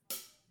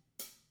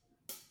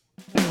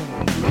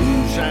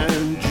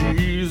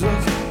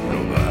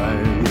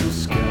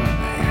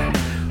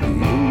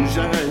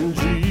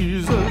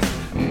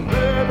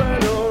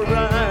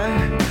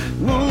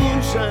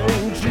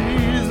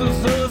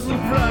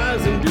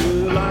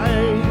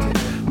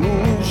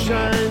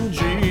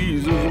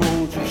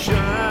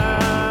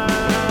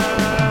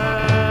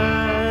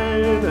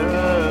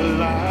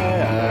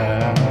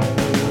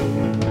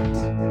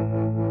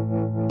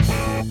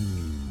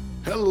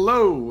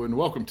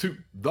welcome to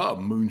the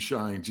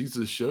Moonshine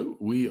Jesus Show.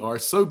 We are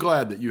so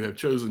glad that you have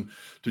chosen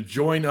to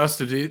join us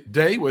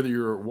today, whether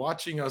you're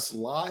watching us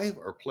live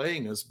or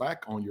playing us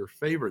back on your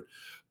favorite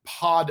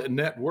pod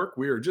network.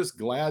 We are just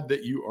glad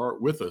that you are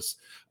with us.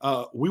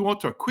 We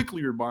want to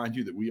quickly remind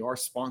you that we are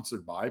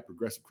sponsored by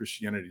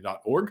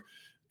progressivechristianity.org,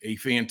 a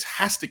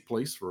fantastic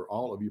place for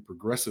all of your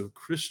progressive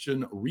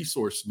Christian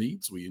resource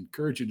needs. We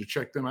encourage you to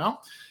check them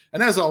out.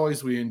 And as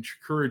always, we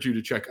encourage you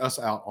to check us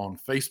out on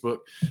Facebook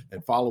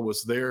and follow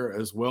us there,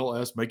 as well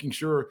as making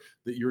sure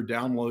that you're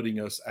downloading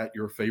us at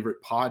your favorite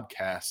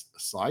podcast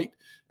site.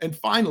 And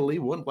finally,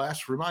 one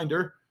last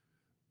reminder,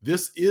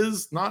 this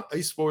is not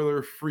a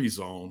spoiler-free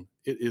zone.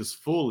 It is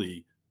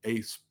fully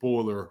a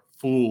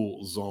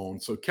spoiler-full zone.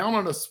 So count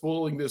on us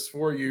spoiling this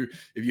for you.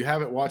 If you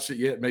haven't watched it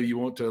yet, maybe you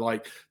want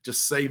to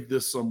just save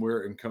this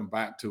somewhere and come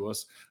back to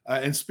us.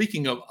 And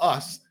speaking of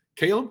us,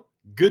 Caleb,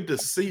 good to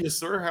see you,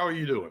 sir. How are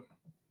you doing?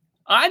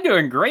 I'm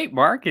doing great,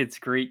 Mark. It's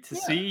great to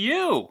see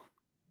you.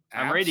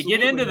 I'm ready to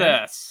get into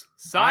this.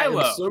 Silo.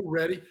 I am so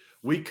ready.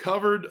 We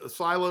covered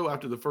Silo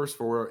after the first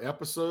 4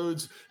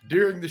 episodes.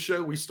 During the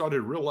show, we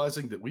started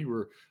realizing that we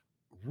were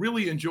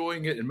really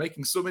enjoying it and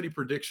making so many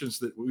predictions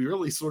that we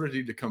really sort of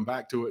need to come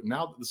back to it.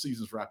 Now that the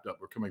season's wrapped up,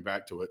 we're coming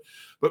back to it.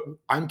 But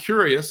I'm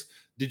curious,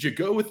 did you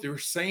go with your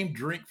same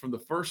drink from the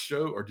first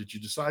show, or did you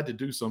decide to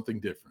do something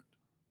different?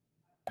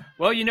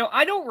 Well,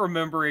 I don't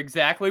remember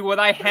exactly what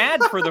I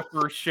had for the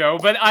first show,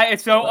 but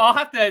I'll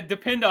have to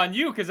depend on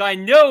you, because I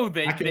know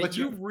that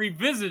you've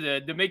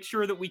revisited to make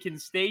sure that we can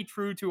stay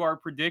true to our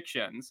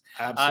predictions.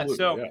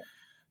 Absolutely.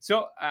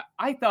 So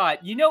I thought,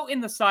 in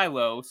the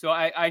Silo, so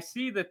I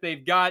see that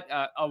they've got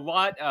a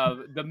lot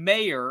of, the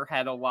mayor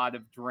had a lot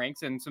of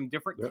drinks and some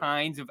different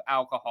kinds of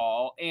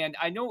alcohol. And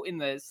I know in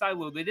the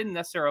Silo, they didn't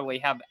necessarily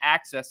have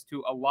access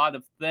to a lot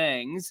of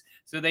things.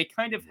 So they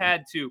kind of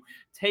had to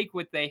take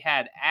what they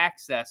had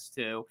access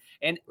to.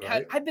 And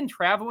I've been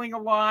traveling a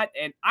lot,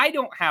 and I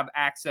don't have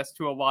access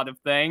to a lot of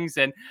things.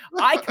 And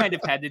I kind of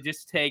had to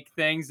just take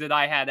things that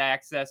I had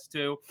access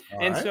to.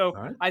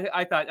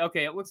 I thought,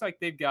 okay, it looks like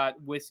they've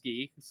got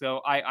whiskey.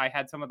 So I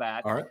had some of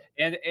that. All right.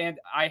 And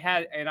I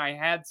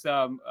had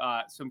some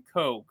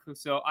Coke.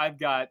 So I've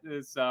got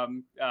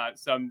some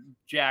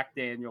Jack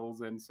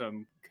Daniels and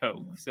some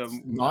Coke.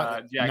 Some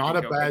not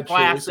a bad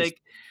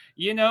classic.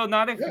 Choice.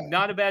 Not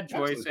a bad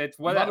choice.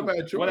 Absolutely.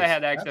 It's what I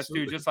had access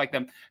to, just like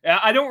them.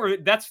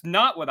 That's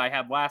not what I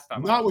had last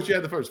time. Not what you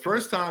had the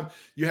first time.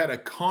 You had a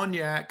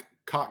cognac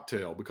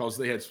cocktail, because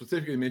they had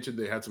specifically mentioned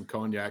they had some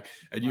cognac,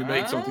 and you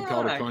made something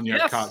called a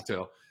cognac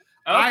cocktail.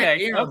 I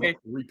am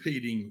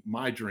repeating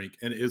my drink,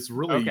 and it's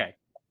really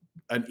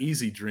an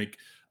easy drink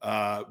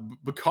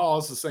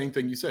because the same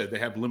thing you said, they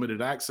have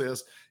limited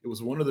access. It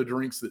was one of the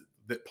drinks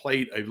that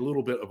played a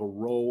little bit of a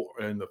role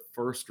in the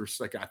first or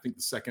second, I think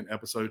the second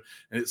episode.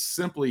 And it's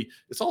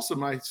also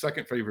my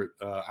second favorite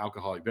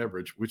alcoholic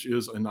beverage, which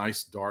is a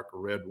nice dark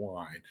red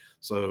wine.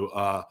 So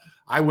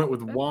I went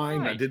with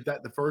wine. Nice. I did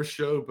that the first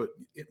show, but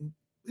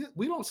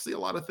we don't see a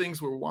lot of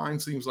things where wine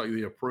seems like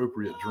the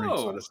appropriate drink.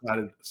 So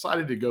I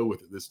decided to go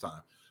with it this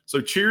time. So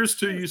cheers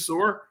to you,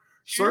 sir.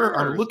 Sir,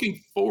 I'm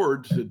looking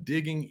forward to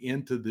digging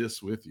into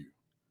this with you.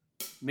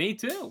 Me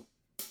too.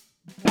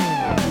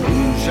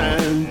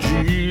 Moonshine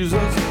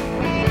Jesus,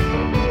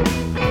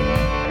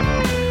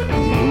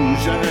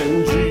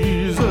 Moonshine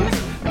Jesus,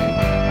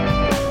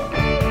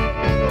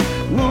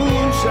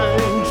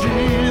 Moonshine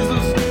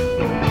Jesus,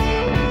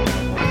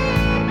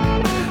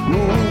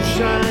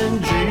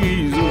 Moonshine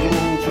Jesus,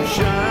 won't you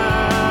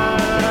shine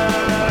a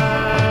light?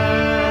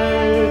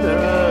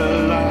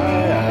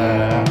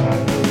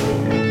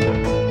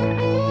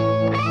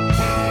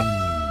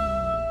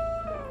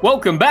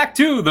 Welcome back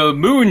to the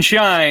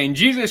Moonshine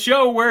Jesus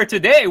Show, where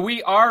today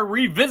we are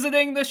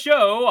revisiting the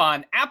show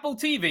on Apple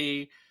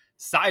TV,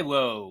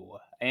 Silo.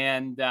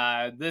 And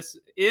this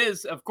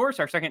is, of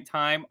course, our second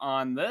time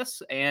on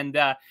this. And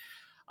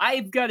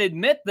I've got to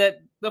admit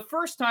that the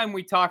first time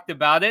we talked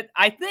about it,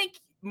 I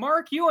think,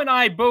 Mark, you and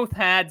I both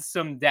had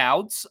some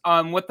doubts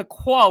on what the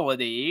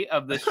quality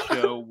of the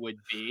show would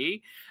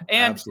be.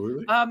 And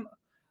absolutely.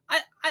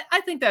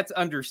 I think that's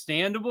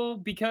understandable,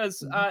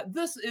 because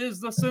this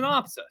is the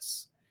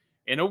synopsis.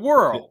 In a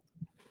world,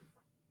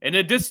 in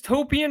a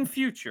dystopian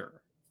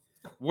future,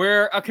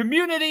 where a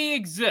community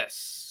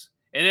exists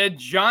in a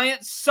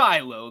giant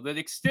silo that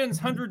extends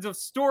hundreds of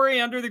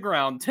stories under the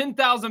ground,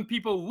 10,000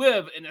 people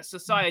live in a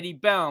society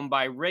bound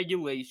by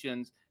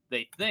regulations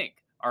they think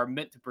are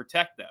meant to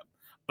protect them.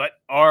 But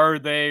are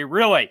they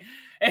really?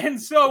 And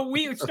so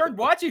we started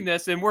watching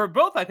this, and we're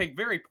both, I think,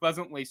 very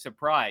pleasantly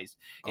surprised.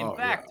 In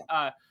fact,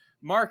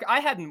 Mark,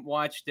 I hadn't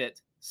watched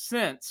it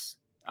since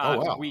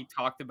we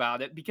talked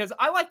about it, because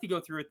I like to go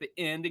through at the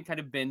end and kind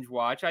of binge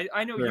watch.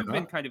 I know you've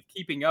been kind of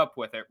keeping up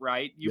with it,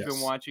 right? You've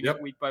been watching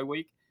it week by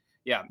week.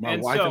 Yeah. My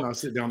wife and I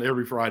sit down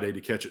every Friday to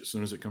catch it as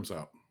soon as it comes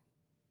out.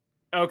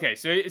 Okay,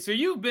 so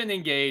you've been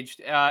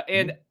engaged,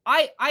 and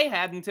I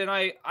hadn't, and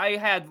I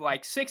had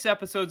like 6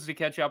 episodes to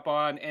catch up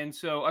on, and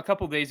so a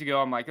couple days ago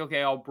I'm like,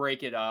 okay, I'll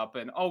break it up,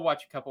 and I'll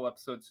watch a couple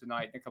episodes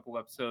tonight and a couple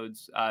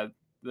episodes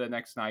the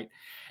next night,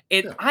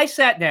 and Yeah. I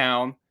sat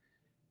down.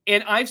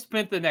 And I've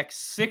spent the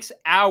next 6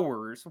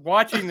 hours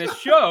watching this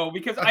show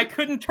because I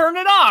couldn't turn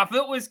it off.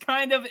 It was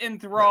kind of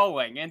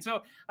enthralling. And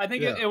so I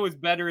think Yeah. it was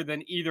better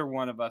than either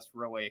one of us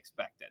really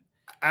expected.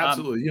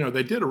 Absolutely.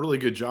 They did a really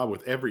good job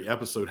with every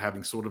episode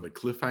having sort of a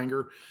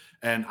cliffhanger.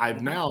 And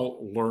I've now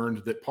learned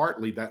that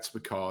partly that's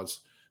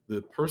because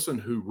the person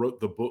who wrote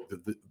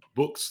the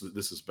books that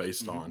this is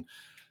based on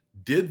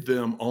did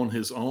them on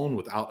his own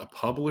without a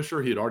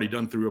publisher. He had already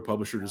done through a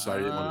publisher,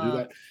 decided he didn't want to do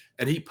that.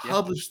 And he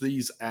published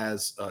these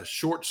as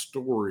short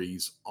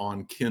stories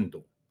on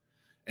Kindle.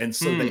 And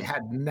so they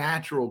had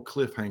natural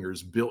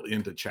cliffhangers built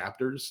into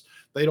chapters.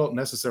 They don't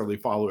necessarily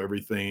follow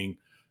everything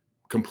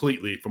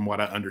completely from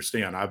what I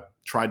understand. I've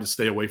tried to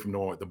stay away from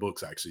knowing what the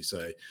books actually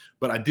say,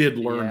 but I did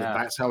learn that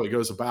that's how it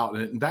goes about.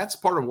 And that's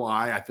part of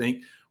why I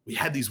think we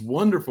had these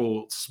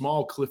wonderful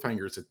small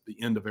cliffhangers at the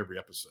end of every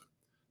episode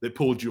that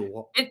pulled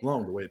you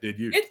along the way it did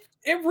you.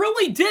 It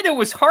really did. It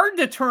was hard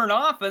to turn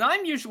off. And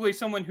I'm usually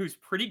someone who's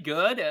pretty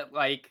good at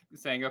like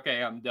saying,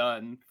 okay, I'm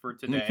done for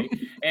today.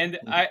 And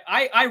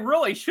I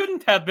really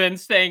shouldn't have been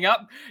staying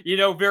up,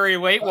 very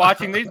late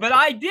watching these, but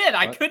I did.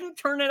 I couldn't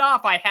turn it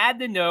off. I had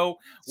to know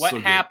what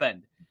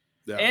happened.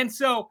 Yeah. And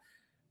so,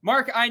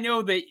 Mark, I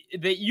know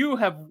that you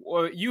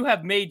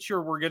have made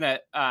sure we're going to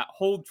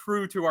hold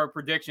true to our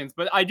predictions,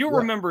 but I do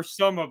remember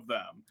some of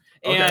them.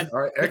 And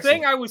the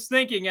thing I was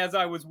thinking as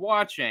I was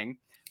watching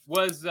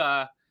was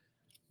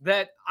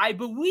that I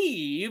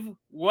believe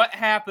what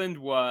happened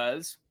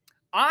was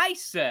I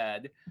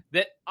said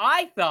that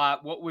I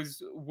thought what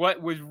was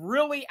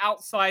really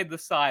outside the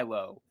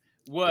silo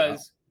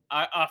was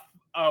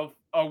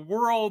a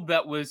world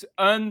that was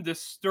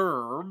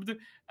undisturbed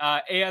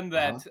and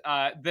that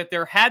that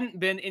there hadn't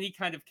been any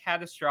kind of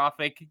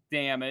catastrophic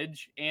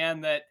damage,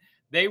 and that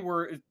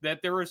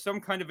there was some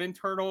kind of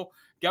internal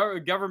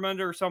government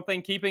or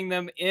something keeping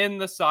them in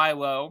the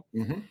silo.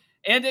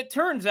 And it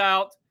turns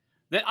out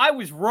that I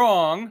was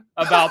wrong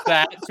about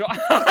that. So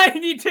I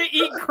need to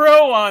eat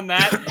crow on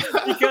that,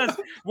 because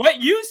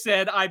what you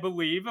said, I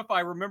believe, if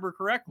I remember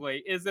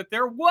correctly, is that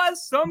there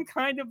was some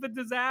kind of a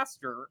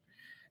disaster,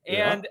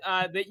 and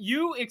that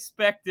you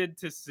expected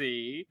to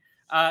see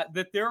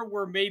that there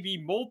were maybe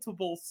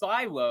multiple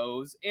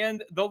silos.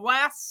 And the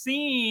last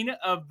scene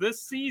of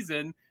this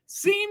season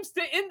seems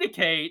to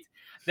indicate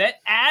that,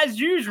 as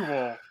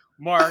usual,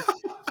 Mark,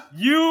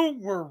 you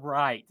were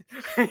right.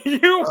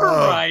 You were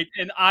right,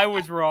 and I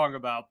was wrong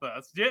about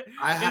this. Is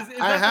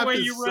that the way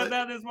you read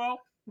that as well?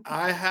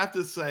 I have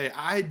to say,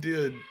 I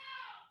did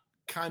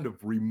kind of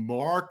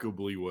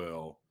remarkably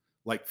well,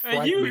 like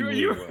frighteningly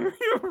well.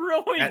 You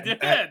really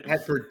did.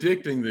 At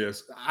predicting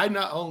this. I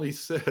not only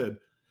said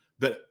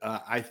that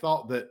I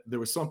thought that there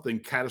was something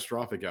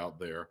catastrophic out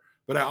there,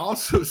 but I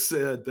also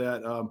said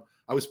that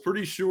I was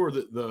pretty sure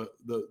that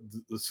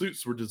the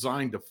suits were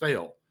designed to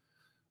fail.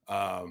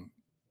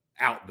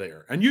 Out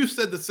there. And you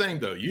said the same,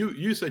 though.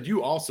 You said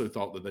you also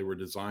thought that they were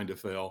designed to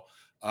fail.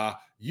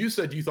 You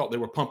said you thought they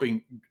were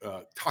pumping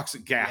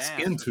toxic gas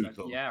into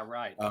them. Yeah,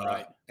 right.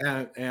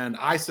 And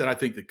I said I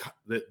think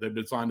that they're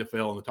designed to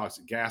fail and the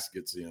toxic gas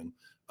gets in.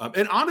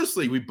 And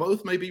honestly, we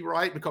both may be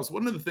right, because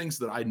one of the things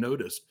that I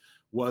noticed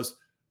was,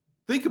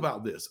 think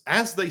about this.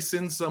 As they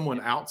send someone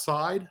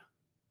outside,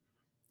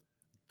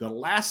 the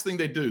last thing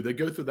they do, they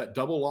go through that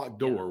double locked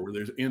door where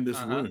they're in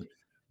this room.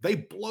 They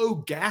blow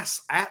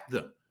gas at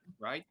them.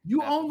 Right.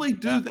 You only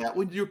do that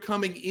when you're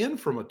coming in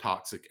from a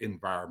toxic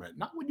environment,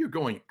 not when you're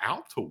going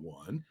out to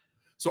one.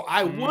 So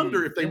I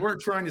wonder if they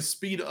weren't trying to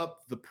speed up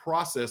the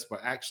process by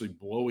actually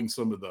blowing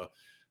some of the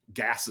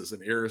gases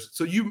and airs.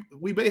 So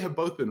we may have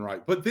both been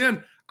right. But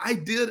then I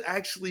did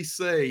actually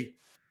say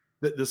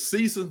that the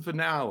season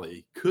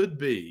finale could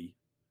be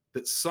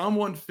that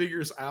someone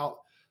figures out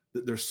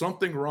that there's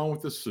something wrong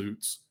with the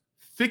suits,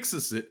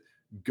 fixes it,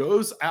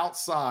 goes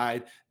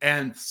outside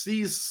and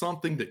sees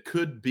something that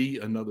could be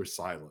another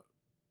silo.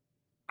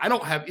 I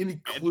don't have any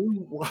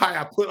clue why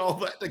I put all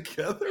that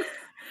together,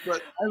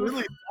 but I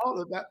really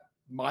thought that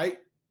might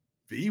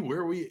be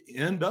where we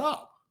end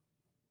up.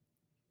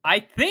 I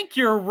think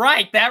you're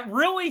right. That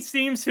really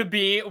seems to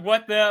be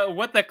what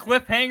the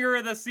cliffhanger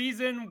of the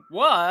season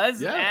was.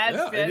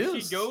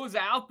 She goes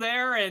out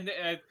there and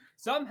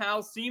somehow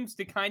seems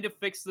to kind of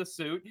fix the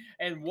suit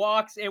and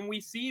walks, and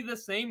we see the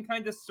same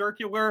kind of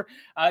circular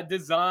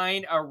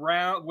design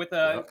around with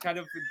a kind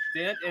of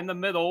dent in the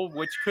middle,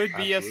 which could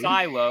be a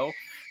silo.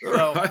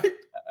 So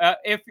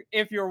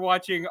if you're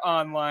watching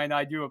online,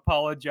 I do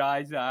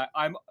apologize.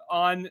 I'm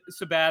on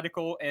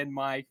sabbatical and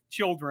my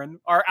children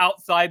are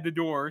outside the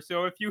door.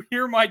 So if you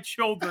hear my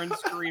children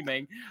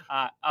screaming,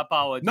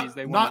 apologies.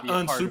 They not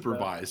want to be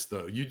unsupervised,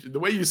 though. The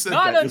way you said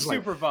not that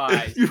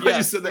unsupervised. The way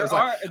you said that was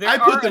like, I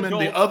put them in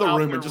the other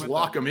room and just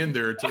lock them in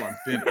there until I'm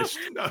finished.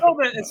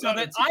 So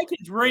that I can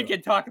drink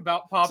and talk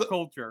about pop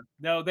culture.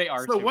 No, they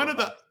are. So one of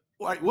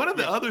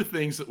the other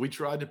things that we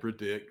tried to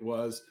predict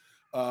was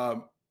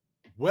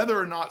whether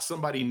or not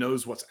somebody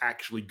knows what's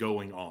actually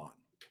going on.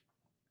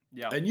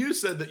 Yeah. And you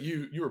said that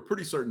you were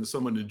pretty certain that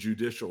someone in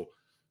judicial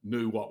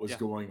knew what was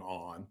going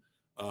on.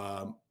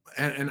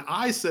 And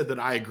I said that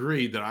I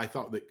agreed that I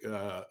thought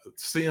that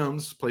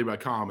Sims, played by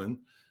Common,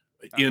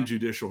 in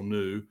Judicial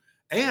knew.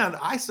 And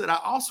I said I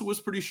also was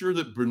pretty sure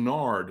that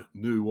Bernard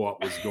knew what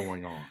was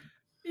going on.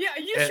 Yeah,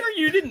 are you sure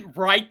you didn't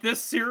write this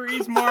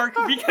series, Mark?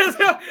 Because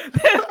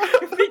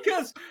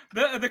because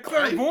the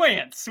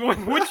clairvoyance,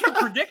 which you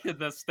predicted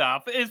this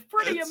stuff, is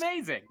pretty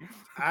amazing.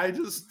 I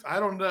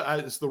don't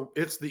know.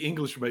 It's the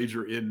English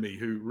major in me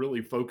who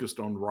really focused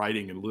on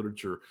writing and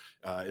literature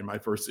in my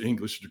first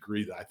English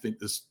degree. That I think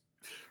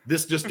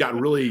this just got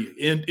really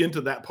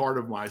into that part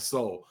of my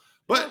soul.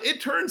 But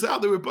it turns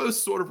out that we're both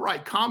sort of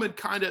right. Common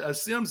kind of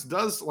Sims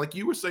does, like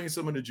you were saying,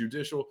 someone in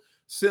Judicial.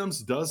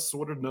 Sims does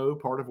sort of know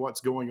part of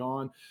what's going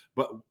on,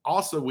 but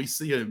also we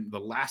see in the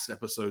last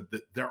episode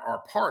that there are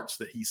parts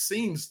that he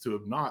seems to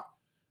have not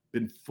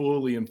been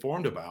fully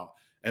informed about.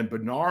 And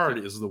Bernard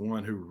is the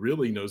one who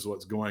really knows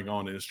what's going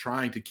on and is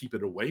trying to keep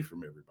it away from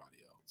everybody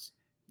else.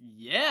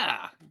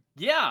 Yeah.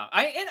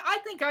 I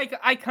think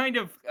I kind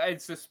of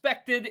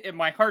suspected in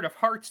my heart of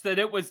hearts that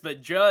it was the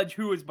judge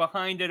who was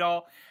behind it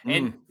all,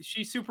 and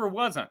she super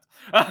wasn't.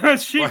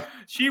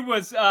 She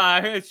was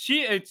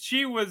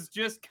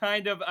just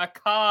kind of a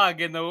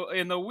cog in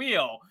the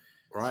wheel.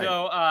 Right.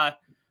 So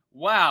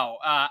wow.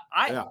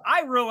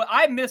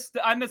 I missed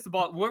the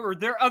ball. Were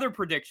there other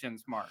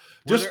predictions, Mark?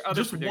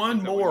 Just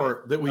one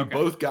more that we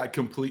both got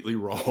completely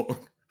wrong.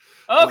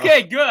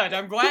 Okay, good.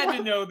 I'm glad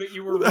to know that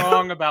you were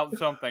wrong about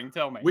something.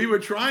 Tell me. We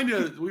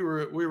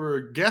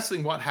were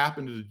guessing what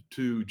happened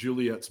to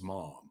Juliet's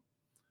mom.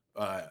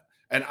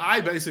 And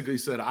I basically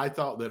said I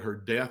thought that her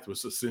death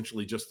was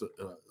essentially just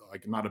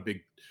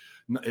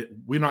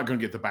we're not going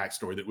to get the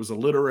backstory. That was a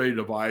literary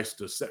device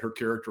to set her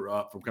character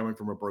up from coming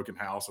from a broken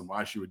house and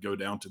why she would go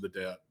down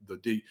to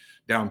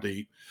down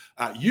deep.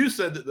 You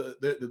said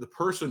that the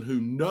person who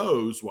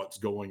knows what's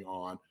going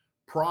on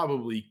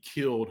probably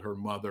killed her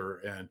mother,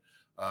 and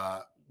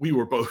we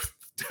were both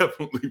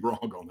definitely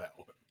wrong on that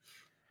one.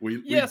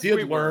 We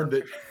did learn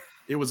that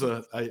it was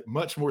a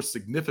much more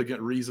significant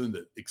reason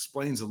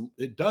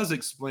that does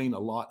explain a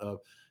lot of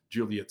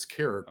Juliet's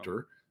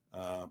character,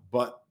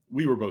 but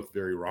we were both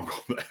very wrong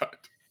on that.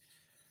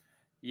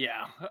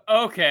 Yeah.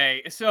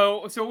 Okay.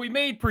 So we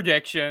made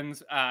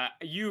predictions.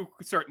 You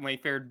certainly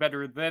fared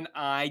better than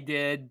I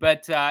did,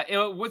 but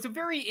it was a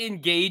very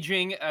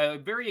engaging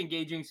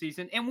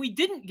season, and we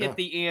didn't get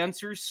the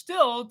answers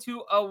still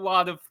to a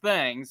lot of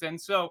things. And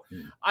so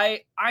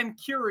I'm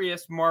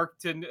curious, Mark,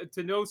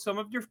 to know some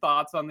of your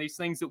thoughts on these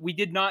things that we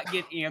did not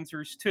get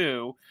answers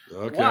to,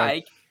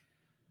 like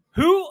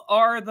who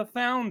are the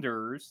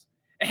founders.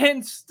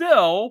 And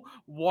still,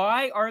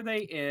 why are they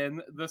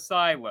in the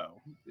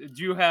silo?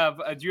 Do you have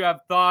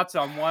thoughts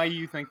on why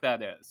you think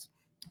that is?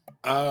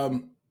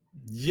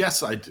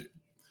 Yes, I do.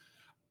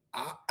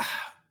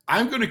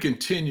 I'm going to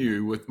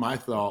continue with my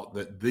thought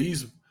that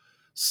these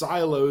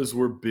silos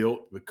were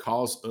built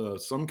because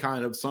of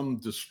some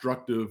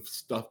destructive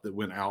stuff that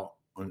went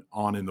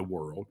on in the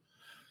world.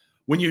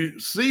 When you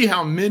see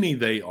how many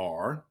they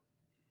are,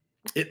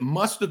 it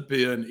must have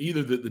been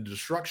either that the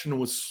destruction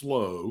was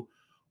slow,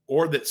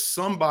 or that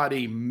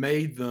somebody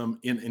made them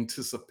in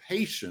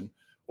anticipation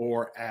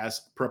or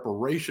as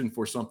preparation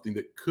for something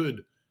that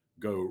could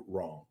go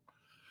wrong.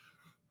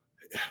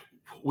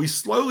 We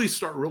slowly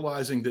start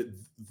realizing that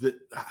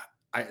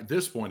at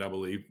this point, I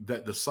believe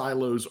that the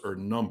silos are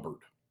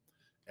numbered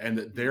and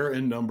that they're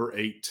in number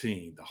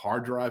 18. The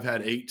hard drive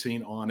had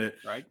 18 on it.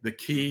 Right. The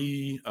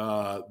key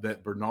that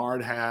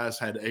Bernard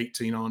had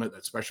 18 on it,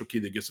 that special key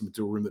that gets him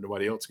into a room that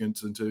nobody else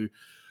gets into.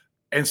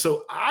 And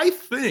so I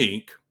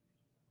think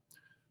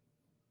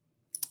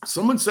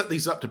someone set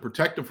these up to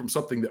protect them from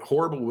something that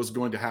horrible was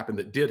going to happen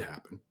that did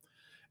happen,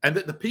 and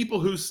that the people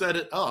who set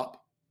it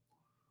up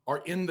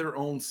are in their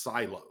own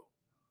silo.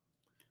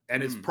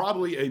 And it's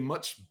probably a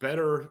much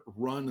better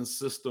run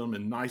system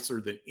and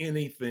nicer than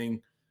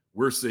anything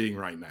we're seeing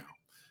right now.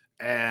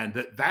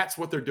 And that's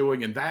what they're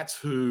doing, and that's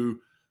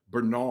who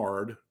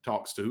Bernard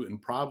talks to,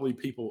 and probably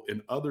people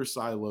in other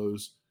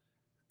silos.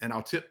 And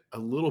I'll tip a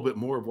little bit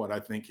more of what I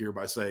think here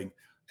by saying,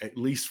 at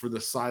least for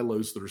the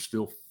silos that are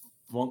still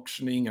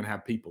functioning and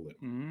have people in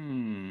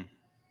them.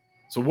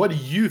 So what do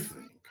you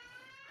think?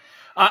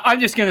 I'm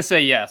just going to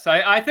say yes.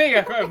 I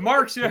think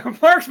Mark's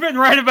been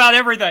right about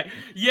everything.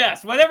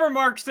 Yes, whatever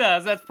Mark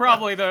says, that's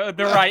probably the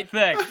right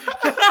thing.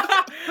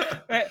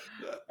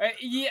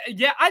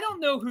 Yeah. I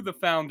don't know who the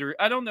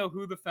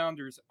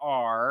founders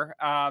are.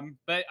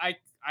 But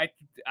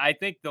I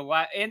think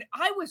and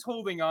I was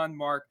holding on,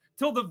 Mark,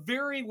 till the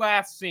very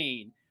last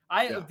scene.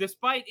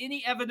 Despite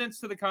any evidence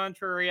to the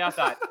contrary, I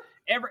thought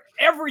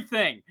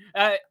everything.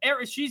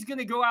 She's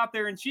gonna go out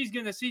there and she's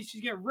gonna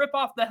rip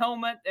off the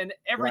helmet and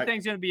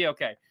everything's gonna be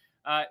okay.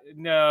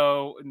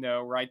 No,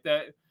 right.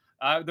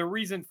 The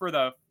reason for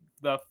the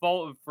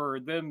fault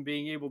for them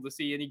being able to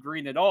see any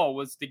green at all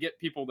was to get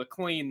people to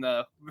clean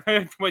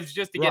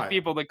get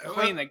people to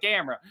clean the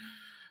camera.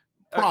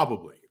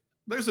 Probably.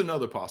 There's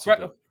another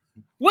possibility.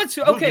 What's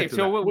the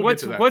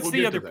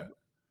other?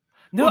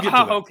 No,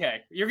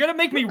 okay. You're gonna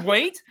make me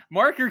wait,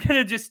 Mark. You're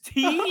gonna just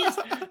tease.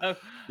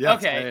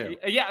 Yes, Okay.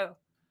 I am. Yeah.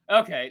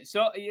 Okay.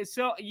 So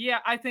yeah,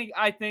 I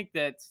think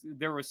that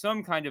there was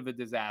some kind of a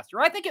disaster.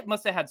 I think it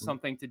must have had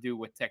something to do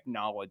with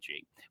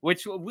technology,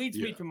 which leads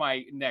me Yeah. to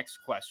my next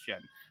question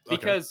Okay.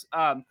 because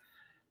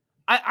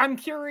I'm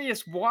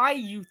curious why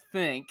you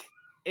think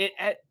it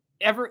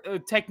ever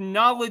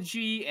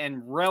technology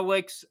and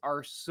relics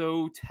are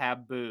so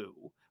taboo.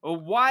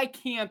 Why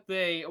can't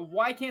they?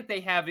 Why can't they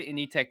have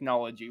any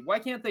technology? Why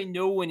can't they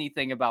know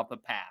anything about the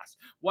past?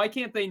 Why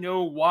can't they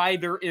know why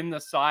they're in the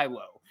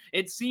silo?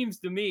 It seems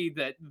to me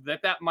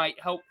that might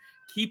help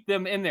keep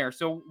them in there.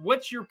 So,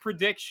 what's your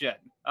prediction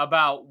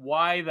about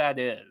why that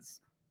is?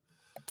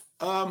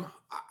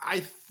 I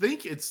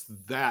think it's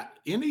that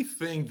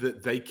anything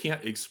that they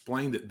can't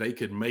explain that they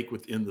could make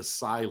within the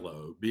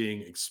silo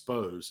being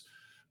exposed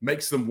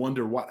makes them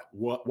wonder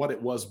what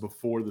it was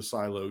before the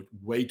silo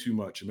way too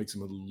much. It makes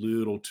them a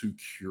little too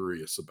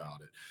curious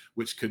about it,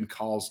 which can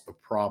cause a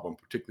problem,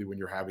 particularly when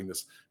you're having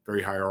this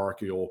very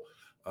hierarchical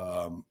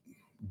um,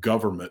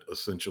 government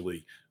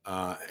essentially,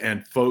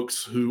 and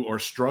folks who are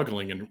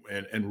struggling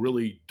and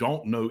really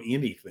don't know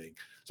anything.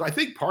 So I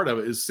think part of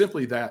it is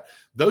simply that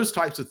those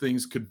types of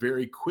things could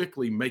very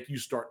quickly make you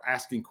start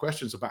asking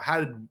questions about how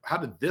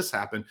did this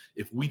happen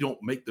if we don't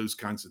make those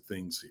kinds of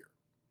things here.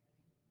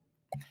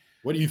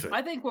 What do you think?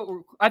 I think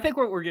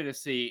what we're going to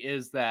see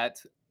is that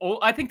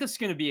I think this is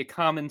going to be a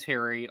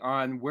commentary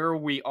on where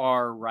we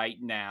are right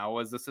now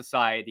as a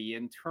society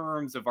in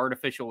terms of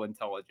artificial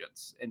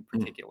intelligence in Mm,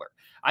 particular.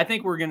 I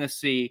think we're going to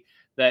see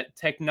that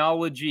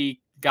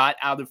technology got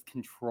out of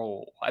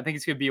control. I think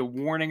it's going to be a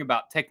warning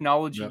about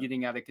technology yeah,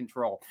 getting out of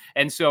control.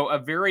 And so a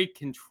very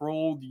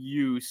controlled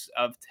use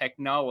of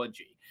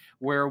technology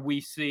where we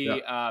yeah,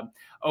 see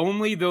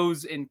only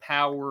those in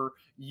power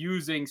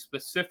using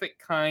specific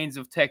kinds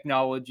of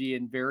technology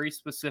in very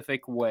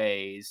specific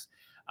ways.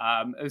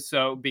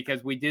 So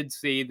because we did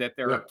see that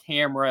there yeah, are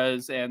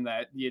cameras and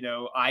that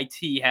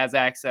IT has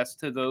access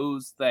to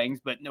those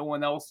things, but no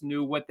one else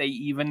knew what they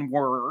even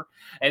were.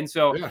 And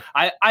so yeah.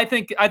 I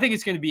think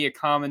it's going to be a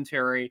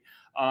commentary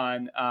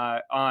on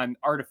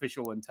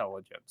artificial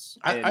intelligence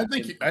I in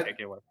think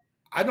particular.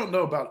 I don't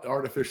know about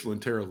artificial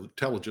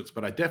intelligence,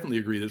 but I definitely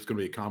agree that it's going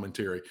to be a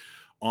commentary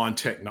on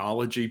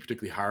technology,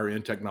 particularly higher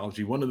end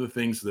technology. One of the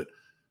things that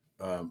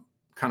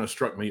kind of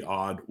struck me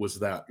odd was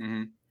that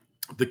Mhm.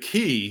 the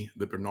key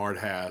that Bernard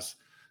has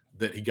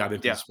that he got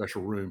into the Yeah,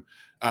 special room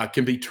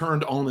can be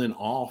turned on and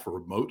off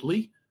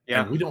remotely,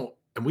 and yeah,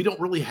 we don't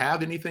really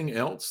have anything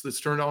else that's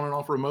turned on and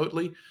off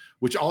remotely,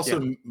 which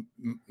also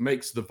yeah,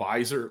 makes the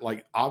visor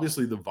like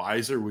obviously the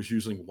visor was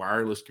using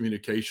wireless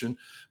communication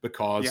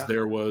because yeah.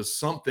 there was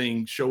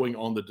something showing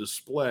on the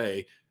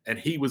display, and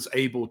he was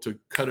able to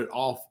cut it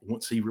off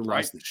once he Right.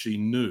 realized that she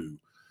knew.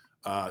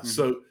 Mhm.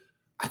 So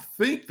I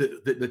think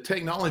that the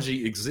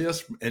technology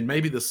exists, and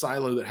maybe the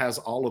silo that has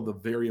all of the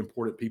very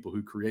important people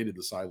who created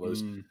the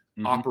silos Mm,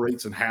 mhm.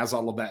 operates and has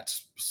all of that,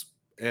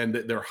 and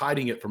that they're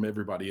hiding it from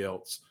everybody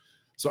else.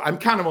 So I'm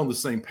kind of on the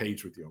same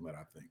page with you on that.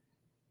 I think.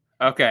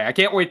 Okay, I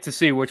can't wait to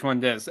see which one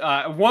does.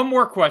 One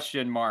more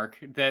question, Mark,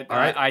 that All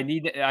right, I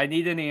need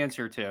an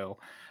answer to. we'll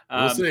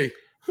Um, see.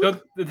 so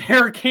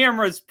there are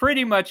cameras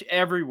pretty much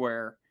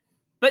everywhere,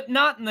 but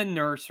not in the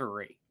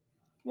nursery.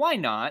 Why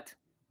not?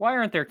 Why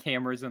aren't there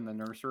cameras in the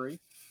nursery?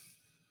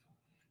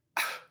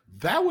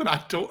 That one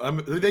I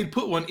don't. They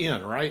put one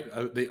in, right?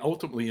 They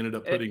ultimately ended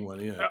up Uh, putting one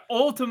in.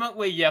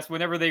 Ultimately, yes.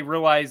 Whenever they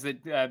realize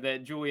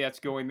that Juliet's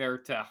going there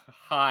to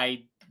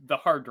hide the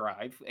hard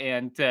drive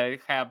and to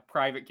have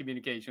private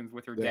communications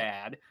with her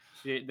Yeah. dad,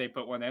 they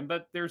put one in,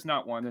 but there's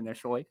not one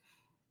initially.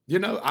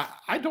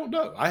 I don't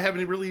know. I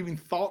haven't really even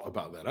thought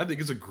about that. I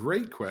think it's a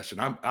great question.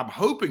 I'm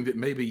hoping that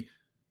maybe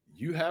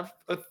you have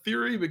a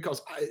theory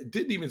because it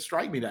didn't even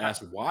strike me to Uh,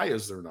 ask why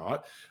is there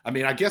not. I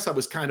mean, I guess I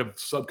was kind of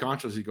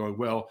subconsciously going,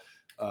 well,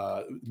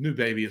 new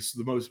baby, it's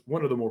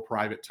one of the more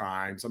private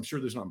times. I'm sure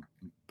there's not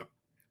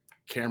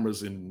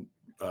cameras in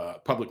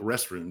public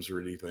restrooms or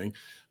anything,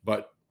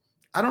 but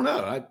I don't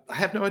know. I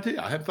have no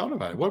idea. I haven't thought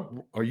about it. What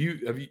are you?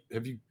 Have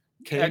you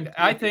came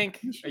to I that think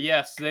conclusion?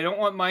 yes, they don't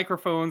want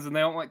microphones and they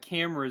don't want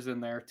cameras in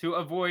there to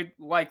avoid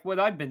like what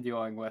I've been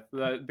dealing with,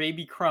 the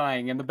baby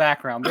crying in the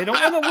background. They don't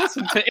want to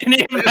listen to any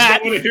They of just that.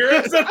 don't want to hear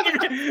it.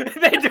 So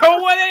they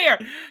don't want to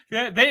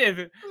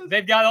hear.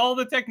 They've got all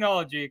the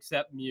technology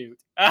except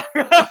mute.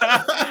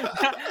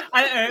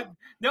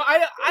 No,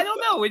 I don't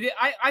know.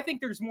 I think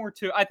there's more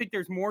to. I think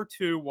there's more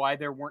to why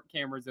there weren't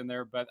cameras in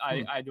there, but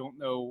Hmm, I don't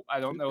know. I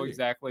don't could know be.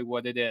 exactly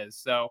what it is.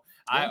 So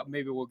Yeah,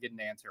 maybe we'll get an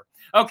answer.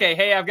 Okay,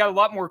 hey, I've got a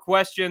lot more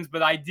questions,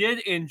 but I did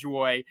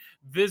enjoy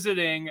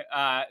visiting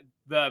the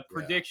yeah.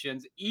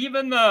 predictions,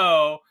 even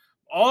though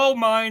all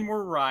mine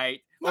were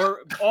right or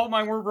all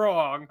mine were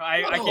wrong. Not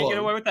I can't all get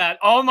of away with that.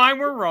 All mine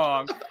were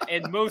wrong,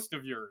 and most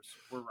of yours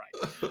were right.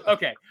 them.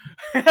 Okay,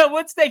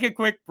 let's take a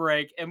quick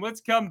break and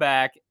let's come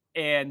back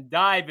and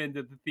dive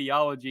into the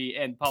theology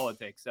and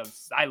politics of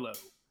Silo.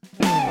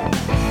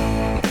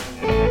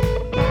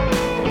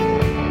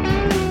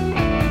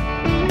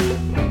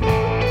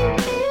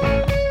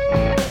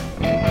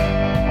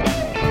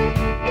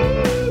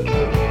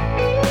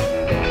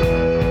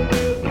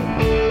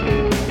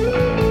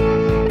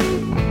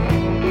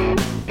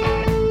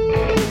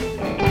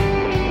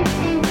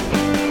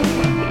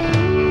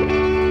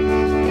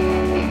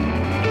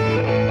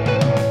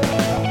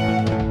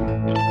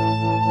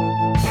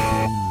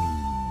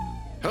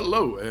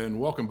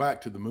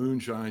 back to the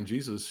Moonshine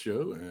Jesus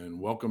show, and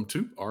welcome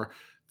to our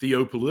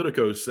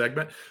Theopolitico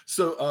segment.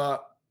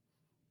 So,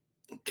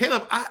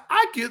 Caleb,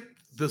 I get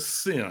the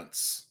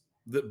sense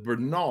that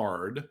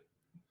Bernard,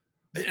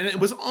 and it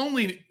was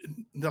only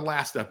the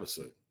last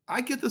episode, I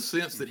get the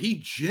sense that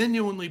he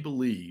genuinely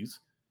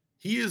believes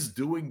he is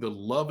doing the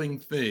loving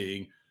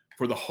thing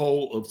for the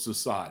whole of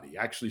society,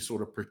 actually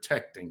sort of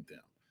protecting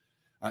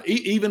them,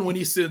 even when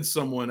he sends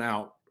someone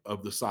out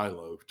of the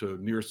silo to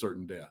near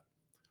certain death.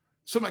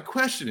 So my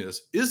question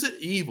is it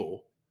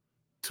evil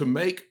to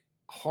make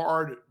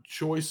hard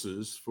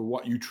choices for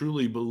what you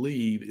truly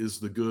believe is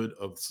the good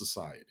of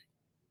society?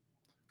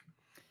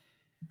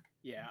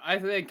 Yeah, I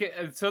think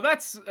so.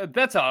 That's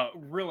a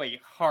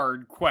really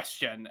hard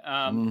question,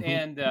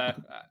 and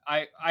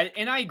I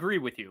agree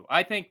with you.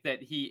 I think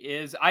that he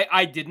is.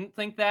 I didn't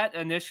think that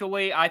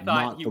initially. I thought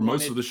Not he for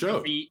most wanted of the to show.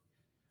 be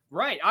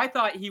right. I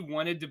thought he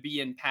wanted to be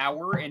in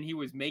power, and he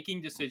was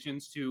making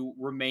decisions to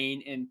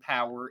remain in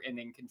power and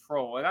in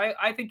control. And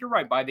I think you're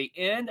right. By the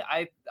end,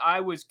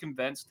 I was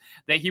convinced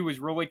that he was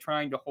really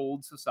trying to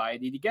hold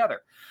society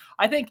together.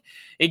 I think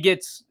it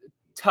gets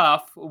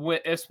tough,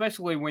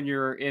 especially when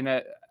you're in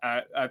a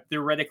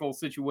theoretical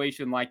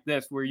situation like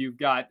this, where you've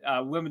got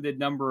a limited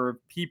number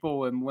of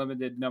people and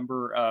limited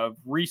number of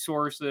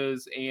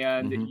resources,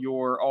 and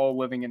you're all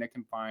living in a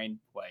confined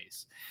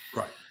place.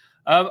 Right.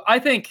 I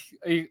think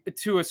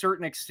to a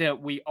certain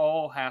extent, we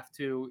all have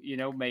to,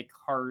 make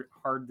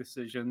hard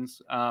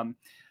decisions.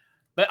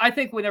 But I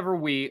think whenever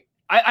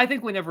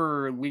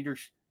whenever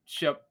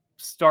leadership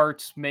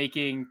starts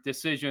making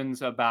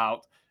decisions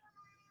about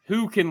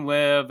who can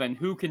live and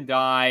who can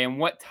die, and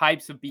what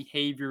types of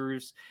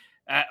behaviors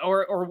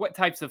or what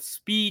types of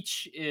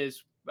speech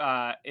is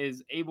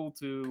able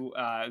to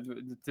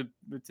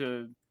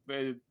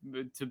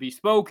be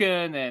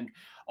spoken, and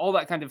all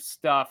that kind of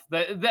stuff,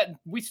 that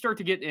we start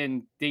to get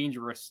in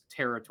dangerous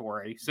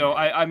territory. So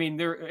I mean,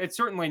 it's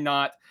certainly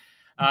not.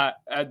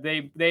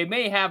 They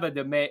may have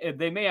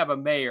a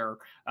mayor,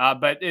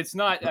 but it's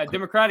not a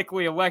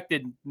democratically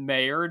elected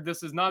mayor.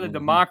 This is not a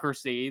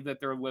democracy that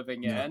they're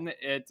living in.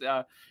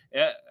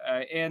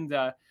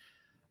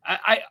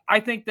 I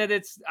think that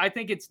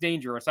it's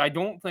dangerous. I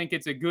don't think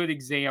it's a good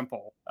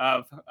example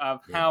of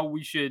how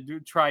we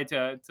should try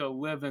to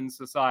live in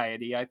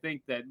society. I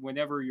think that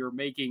whenever you're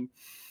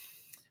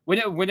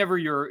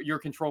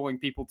controlling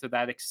people to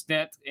that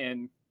extent,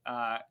 and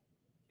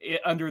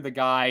under the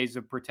guise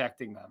of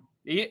protecting them,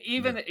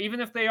 even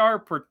if they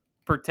are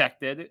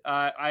protected,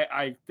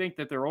 I think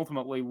that they're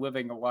ultimately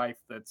living a life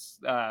that's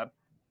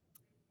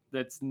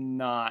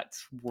not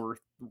worth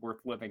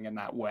living in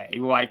that way.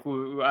 Like,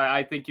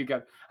 I think you've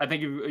got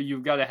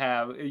to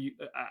have.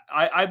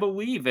 I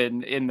believe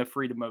in the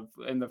freedom of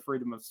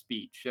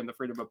speech and the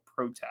freedom of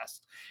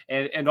protest,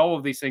 and all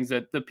of these things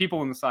that the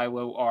people in the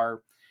silo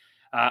are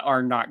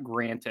not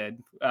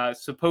granted,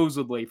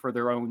 supposedly for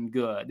their own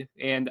good.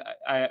 And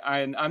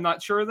I'm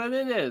not sure that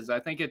it is. I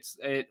think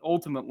it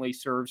ultimately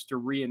serves to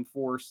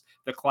reinforce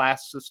the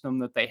class system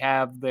that they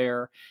have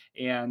there,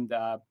 and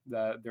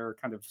their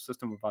kind of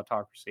system of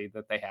autocracy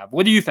that they have.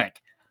 What do you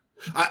think?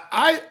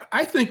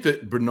 I think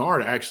that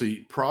Bernard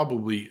actually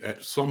probably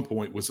at some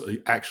point was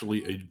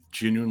actually a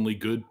genuinely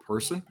good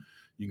person.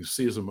 You can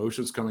see his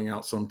emotions coming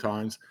out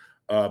sometimes.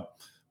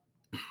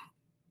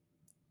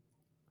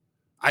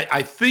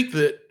 I think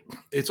that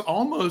it's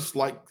almost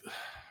like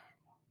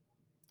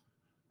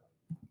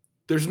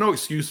there's no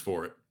excuse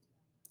for it,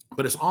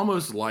 but it's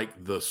almost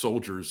like the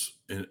soldiers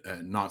in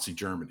Nazi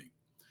Germany.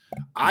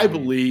 I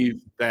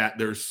believe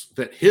that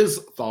his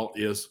thought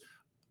is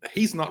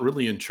he's not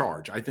really in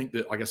charge. I think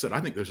that, like I said, I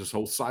think there's this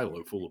whole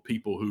silo full of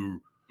people who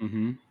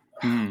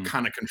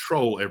kind of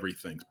control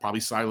everything.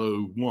 Probably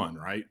silo one,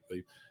 right?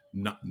 They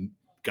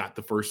got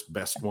the first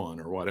best one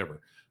or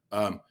whatever.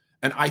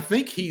 And I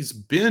think he's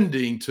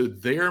bending to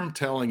them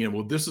telling him,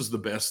 well, this is the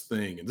best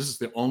thing, and this is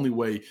the only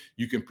way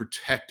you can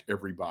protect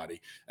everybody.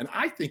 And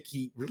I think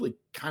he really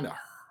kind of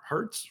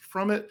hurts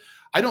from it.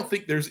 I don't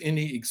think there's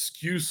any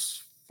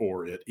excuse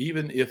for it,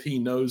 even if he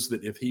knows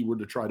that if he were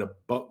to try to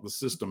buck the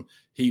system,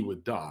 he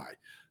would die.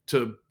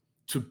 To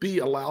be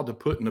allowed to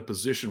put in a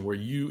position where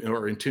you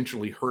are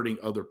intentionally hurting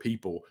other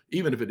people,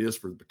 even if it is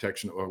for the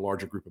protection of a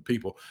larger group of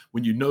people,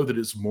 when you know that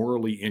it's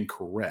morally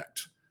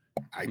incorrect,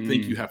 I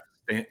think you have to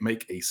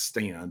make a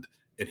stand,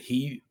 and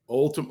he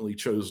ultimately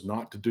chose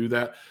not to do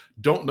that.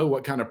 Don't know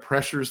what kind of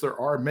pressures there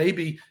are.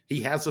 Maybe he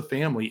has a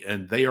family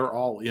and they are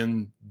all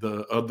in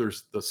the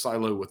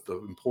silo with the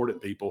important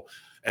people,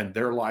 and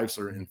their lives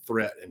are in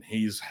threat, and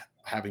he's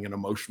having an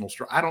emotional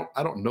struggle.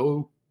 I don't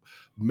know.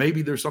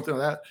 Maybe there's something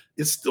like that.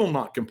 It's still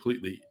not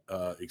completely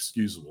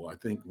excusable. I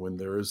think when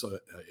there is a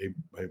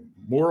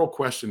moral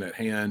question at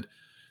hand,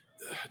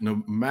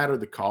 no matter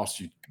the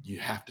cost, you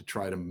have to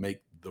try to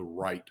make the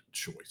right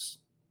choice.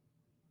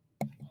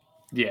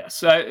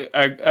 Yes, I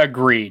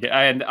agreed,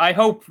 and I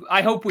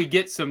hope we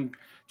get some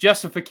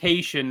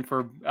justification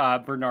for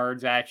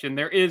Bernard's action.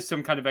 There is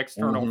some kind of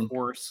external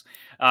force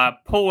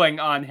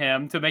pulling on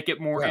him to make it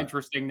more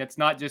interesting. That's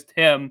not just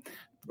him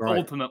Right.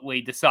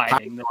 ultimately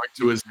deciding. Going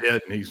to his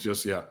head, and he's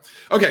just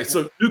Okay,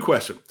 so new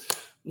question.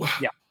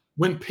 Yeah.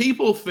 When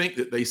people think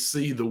that they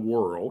see the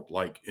world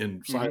like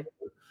inside,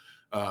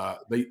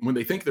 when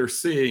they think they're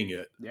seeing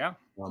it, Yeah.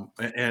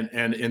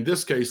 and in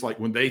this case, like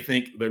when they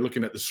think they're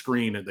looking at the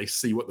screen and they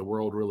see what the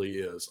world really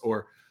is,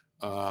 or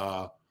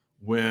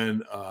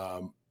when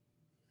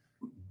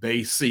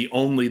they see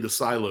only the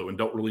silo and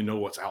don't really know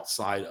what's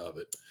outside of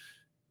it.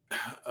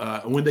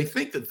 When they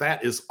think that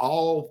that is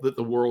all that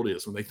the world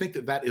is, when they think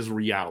that that is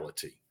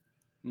reality,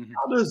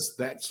 how does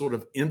that sort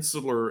of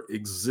insular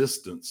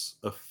existence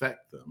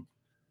affect them?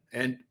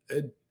 And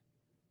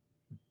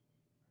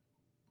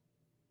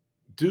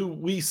do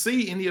we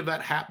see any of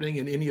that happening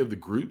in any of the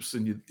groups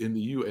in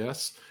the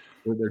U.S.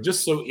 where they're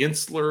just so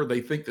insular,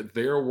 they think that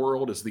their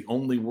world is the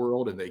only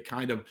world, and they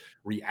kind of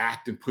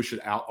react and push it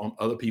out on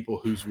other people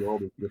whose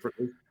world is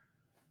differently?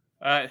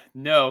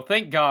 No,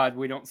 thank God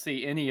we don't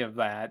see any of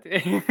that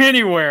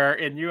anywhere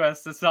in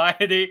U.S.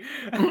 society.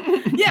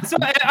 Yeah, so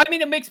I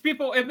mean, it makes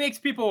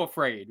people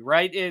afraid,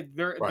 right?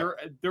 Right.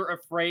 They're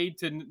afraid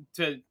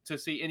to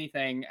see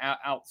anything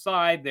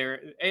outside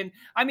there, and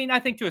I mean, I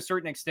think to a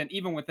certain extent,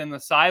 even within the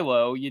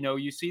silo,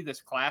 you see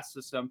this class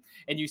system,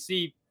 and you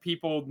see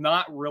people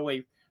not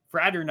really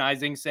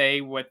fraternizing,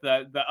 say, with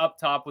the up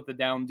top with the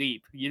down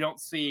deep. You don't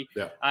see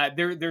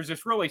there's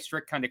this really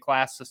strict kind of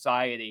class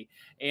society,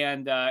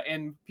 and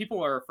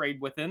people are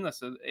afraid within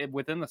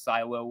the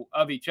silo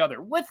of each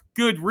other with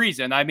good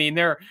reason. I mean,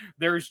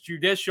 there's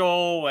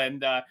judicial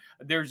and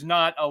there's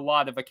not a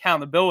lot of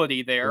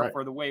accountability there Right.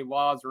 for the way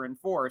laws are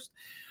enforced,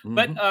 Mhm.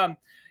 but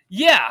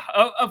yeah,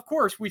 of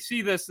course, we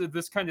see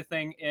this kind of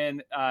thing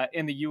in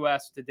the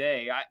U.S.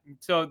 today.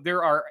 So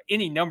there are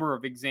any number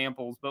of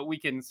examples, but we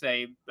can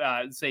say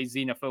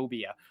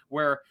xenophobia,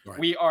 where Right.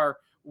 we are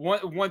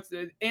once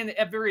and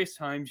at various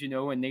times,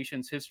 in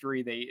nation's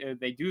history,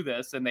 they do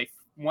this, and they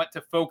want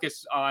to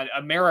focus on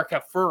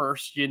America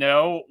first,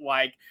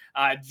 like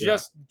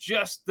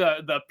just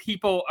the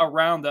people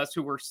around us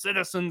who were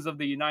citizens of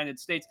the United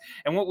States,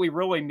 and what we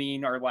really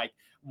mean are like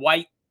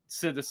white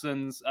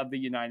citizens of the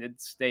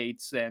United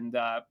States and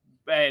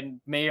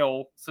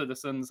male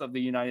citizens of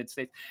the United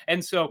States,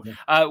 and so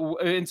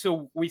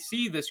we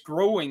see this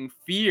growing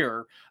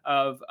fear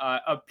of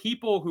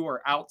people who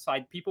are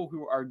outside, people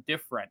who are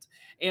different,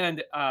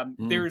 and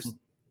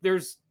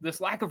there's this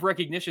lack of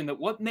recognition that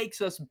what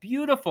makes us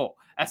beautiful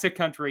as a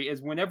country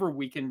is whenever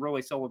we can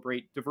really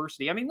celebrate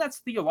diversity. I mean, that's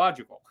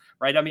theological,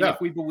 right? I mean,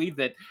 if we believe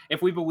that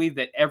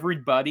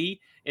everybody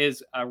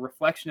is a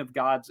reflection of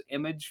God's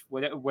image,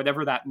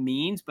 whatever that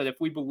means, but if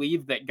we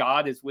believe that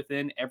God is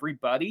within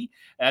everybody,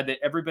 that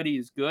everybody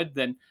is good,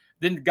 then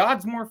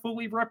God's more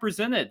fully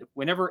represented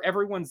whenever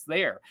everyone's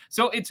there.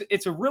 So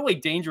it's a really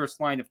dangerous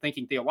line of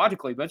thinking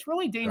theologically, but it's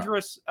really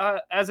dangerous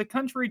as a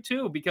country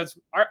too, because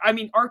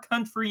our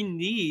country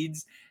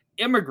needs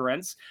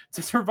immigrants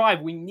to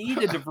survive. We need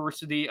a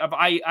diversity of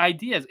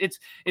ideas.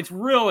 It's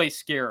really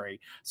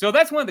scary. So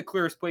that's one of the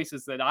clearest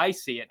places that I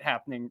see it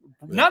happening,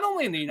 not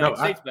only in the United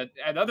States, but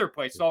at other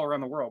places all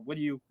around the world. What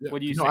do you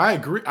see? I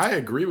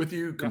agree with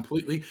you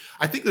completely.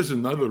 I think there's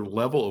another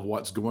level of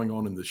what's going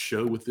on in the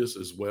show with this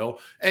as well,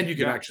 and you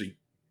can actually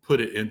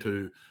put it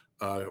into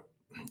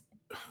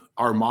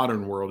our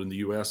modern world in the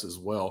U.S. as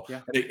well.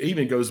 And it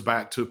even goes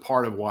back to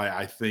part of why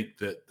I think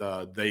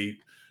that they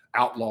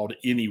outlawed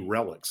any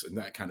relics and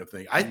that kind of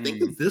thing. I think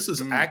that this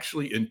is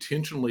actually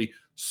intentionally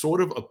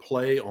sort of a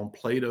play on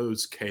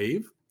Plato's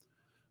cave,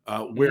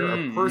 where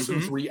a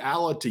person's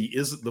reality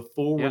isn't the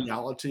full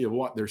reality of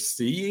what they're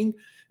seeing.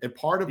 And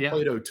part of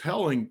Plato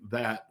telling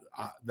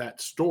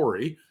that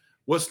story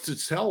was to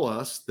tell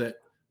us that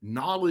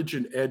knowledge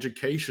and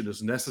education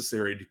is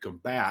necessary to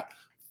combat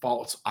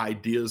false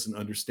ideas and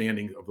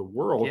understanding of the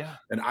world.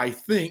 And I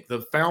think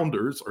the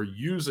founders are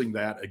using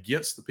that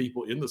against the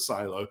people in the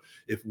silo.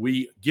 If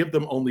we give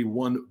them only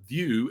one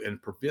view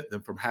and prevent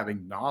them from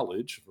having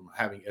knowledge, from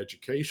having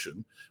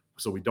education,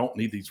 so we don't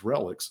need these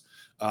relics,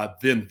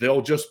 then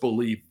they'll just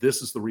believe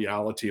this is the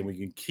reality, and we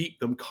can keep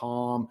them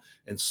calm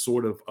and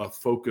sort of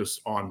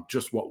focus on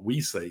just what we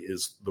say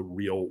is the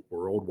real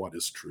world, what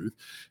is truth.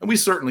 And we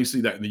certainly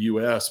see that in the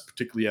U.S.,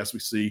 particularly as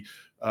we see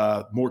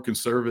more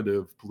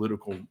conservative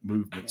political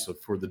movements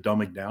for the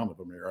dumbing down of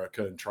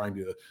America and trying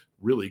to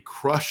really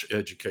crush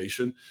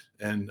education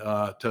and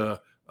to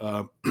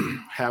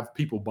have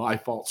people buy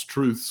false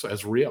truths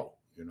as real,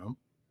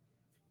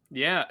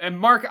 Yeah, and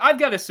Mark, I've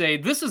got to say,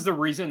 this is the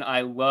reason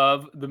I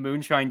love the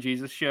Moonshine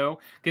Jesus show,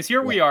 because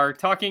here we are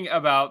talking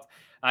about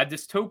a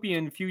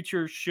dystopian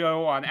future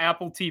show on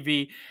Apple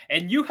TV,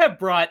 and you have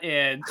brought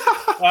in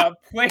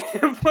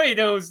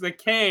Plato's The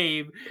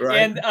Cave,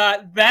 and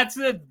that's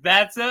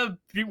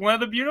one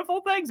of the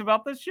beautiful things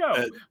about this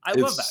show. I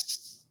love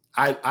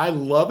that. I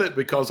love it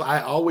because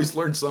I always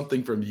learn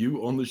something from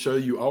you on the show.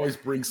 You always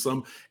bring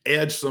some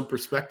edge, some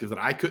perspective that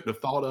I couldn't have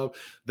thought of,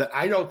 that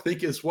I don't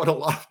think is what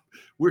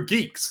we're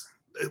geeks.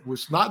 it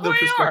was not the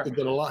perspective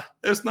that a lot.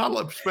 It's not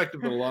the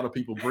perspective that a lot of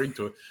people bring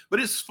to it, but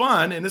it's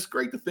fun and it's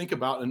great to think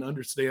about and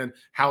understand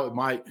how it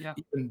might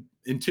even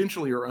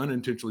intentionally or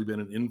unintentionally been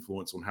an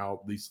influence on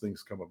how these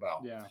things come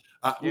about.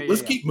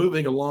 Let's keep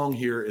moving along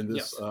here in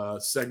this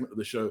segment of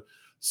the show.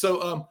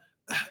 So,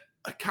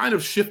 kind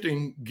of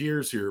shifting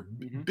gears here.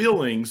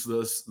 Billings,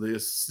 the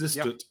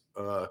assistant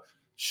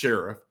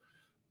sheriff,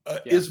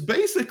 is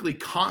basically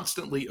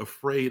constantly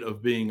afraid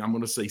of being, I'm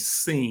going to say,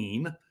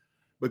 seen,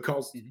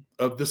 because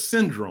of the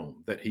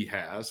syndrome that he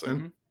has.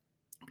 And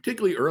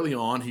particularly early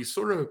on, he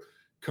sort of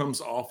comes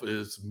off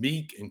as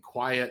meek and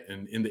quiet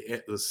and in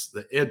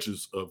the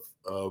edges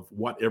of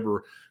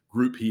whatever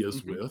group he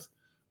is with.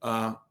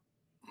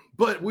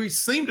 But we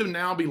seem to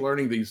now be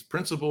learning these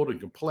principled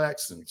and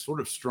complex and sort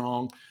of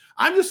strong.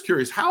 I'm just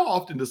curious, how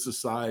often does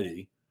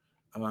society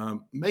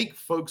make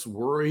folks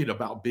worried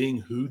about being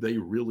who they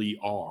really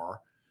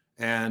are?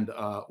 And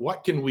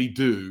what can we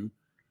do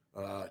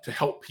to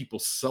help people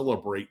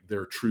celebrate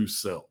their true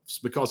selves?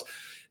 Because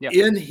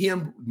in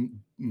him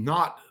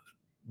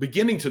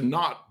beginning to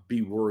not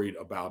be worried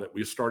about it,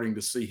 we're starting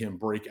to see him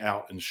break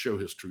out and show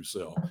his true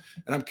self.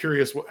 And I'm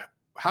curious,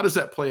 how does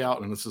that play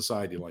out in a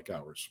society like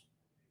ours?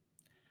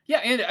 Yeah,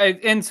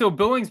 and so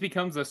Billings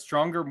becomes a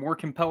stronger, more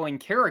compelling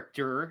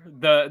character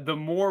the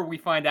more we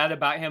find out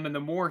about him, and the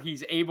more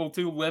he's able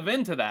to live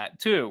into that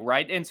too,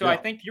 right? And so I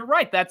think you're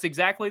right. That's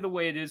exactly the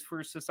way it is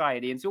for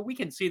society. And so we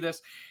can see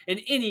this in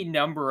any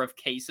number of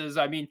cases.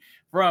 I mean,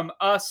 from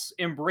us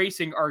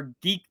embracing our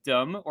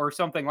geekdom or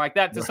something like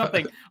that to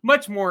something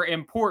much more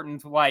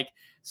important, like,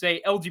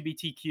 say,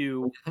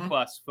 LGBTQ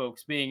plus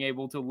folks being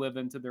able to live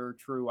into their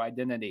true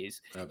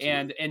identities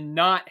and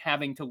not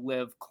having to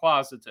live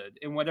closeted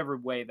in whatever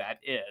way that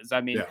is. I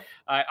mean,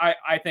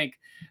 I think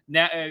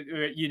now,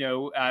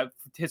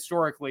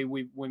 historically,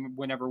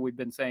 whenever we've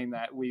been saying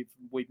that, we've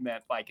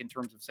meant like in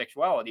terms of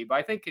sexuality, but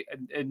I think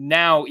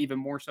now even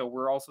more so,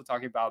 we're also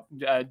talking about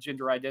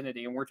gender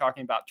identity, and we're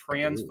talking about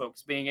trans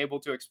folks being able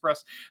to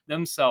express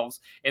themselves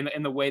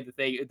in the way that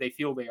they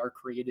feel they are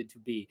created to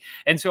be.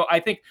 And so I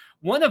think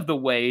one of the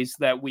ways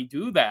that we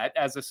do that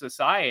as a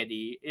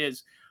society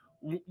is,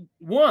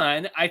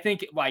 one, I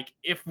think, like,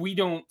 if we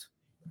don't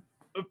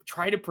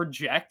try to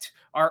project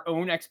our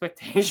own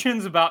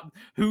expectations about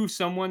who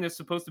someone is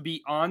supposed to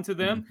be onto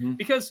them,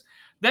 because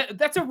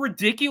that's a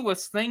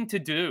ridiculous thing to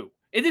do.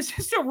 It is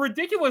just a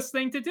ridiculous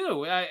thing to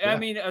do. I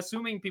mean,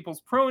 assuming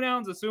people's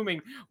pronouns,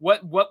 assuming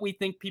what we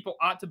think people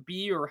ought to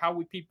be or how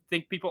we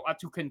think people ought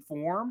to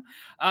conform,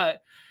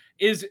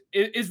 is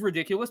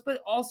ridiculous.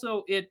 But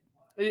also,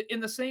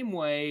 in the same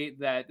way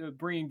that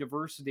bringing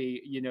diversity,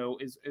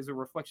 is a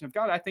reflection of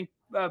God, I think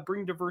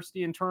bringing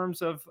diversity in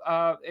terms of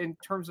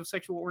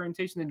sexual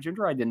orientation and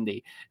gender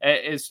identity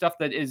is stuff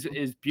that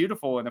is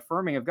beautiful and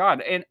affirming of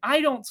God. And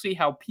I don't see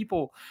how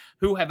people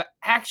who have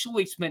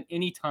actually spent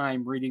any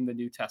time reading the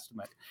New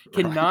Testament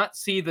cannot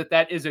see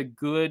that is a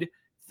good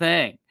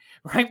thing.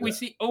 Right? We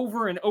see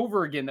over and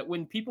over again that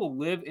when people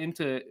live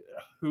into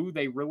who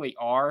they really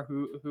are,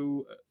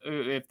 who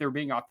if they're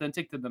being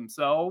authentic to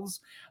themselves,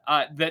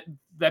 that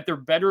they're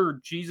better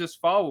Jesus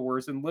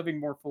followers and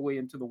living more fully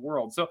into the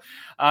world. So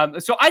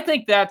I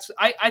think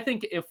I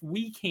think if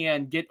we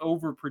can get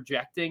over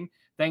projecting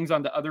things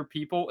onto other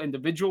people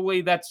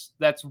individually, that's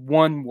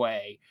one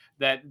way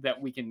that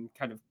we can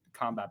kind of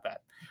combat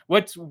that.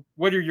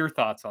 What are your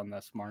thoughts on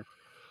this, Mark?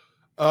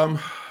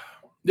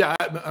 Yeah,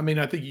 I mean,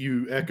 I think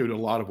you echoed a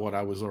lot of what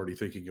I was already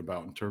thinking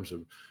about in terms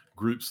of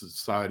groups of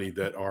society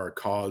that are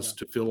caused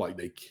to feel like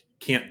they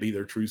can't be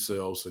their true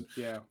selves and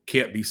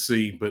can't be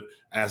seen. But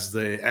as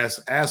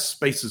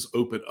spaces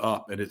open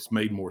up and it's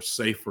made more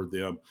safe for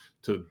them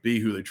to be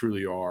who they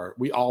truly are,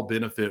 we all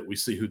benefit. We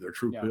see who their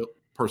true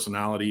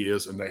personality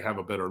is, and they have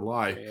a better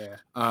life.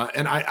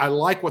 And I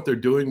like what they're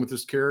doing with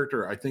this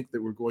character. I think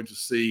that we're going to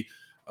see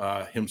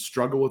him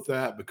struggle with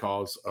that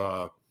because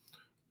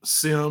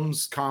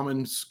Sims,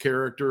 Common's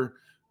character,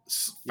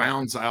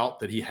 finds out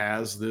that he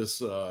has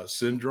this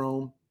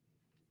syndrome,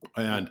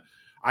 and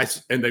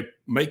they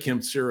make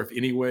him sheriff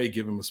anyway,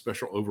 give him a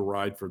special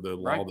override for the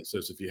law that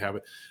says if you have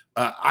it.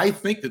 I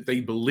think that they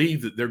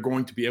believe that they're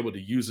going to be able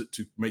to use it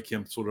to make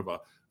him sort of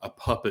a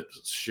puppet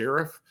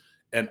sheriff.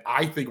 And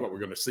I think what we're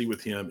going to see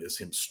with him is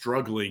him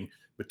struggling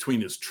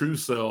between his true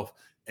self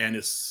and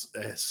his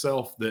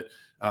self that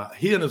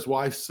he and his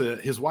wife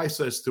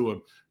says to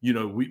him,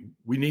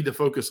 we need to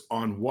focus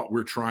on what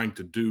we're trying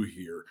to do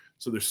here.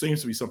 So there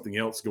seems to be something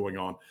else going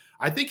on.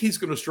 I think he's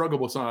going to struggle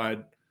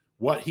beside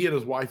what he and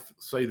his wife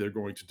say they're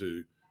going to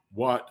do,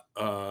 what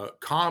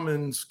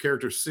Common's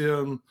character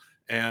Sim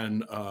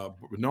and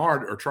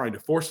Bernard are trying to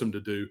force him to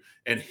do,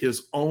 and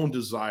his own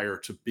desire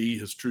to be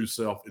his true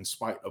self in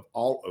spite of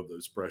all of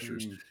those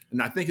pressures.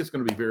 And I think it's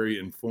going to be very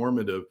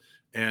informative.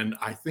 And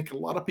I think a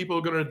lot of people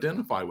are going to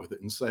identify with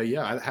it and say,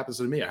 yeah, it happens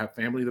to me. I have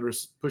family that are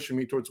pushing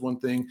me towards one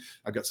thing.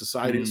 I've got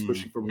society that's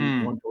pushing for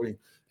me one thing.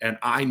 And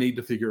I need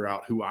to figure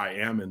out who I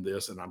am in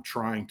this. And I'm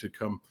trying to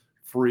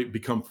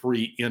become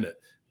free in it.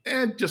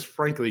 And just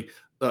frankly,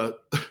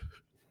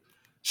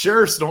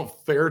 Sheriffs don't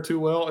fare too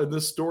well in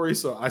this story,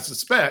 so I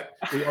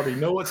suspect we already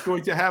know what's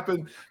going to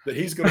happen, that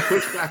he's going to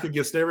push back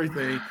against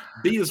everything,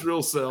 be his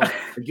real self,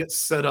 and get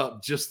set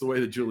up just the way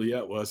that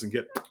Juliet was and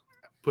get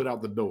put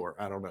out the door.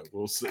 I don't know.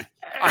 We'll see. All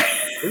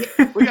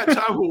right, we got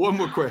time for one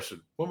more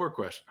question.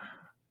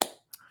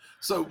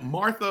 So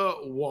Martha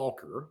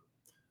Walker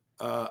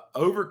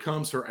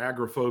overcomes her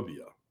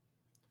agoraphobia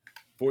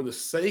for the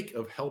sake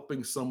of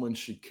helping someone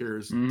she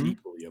cares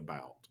deeply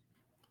about.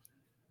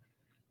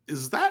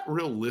 Is that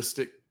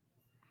realistic?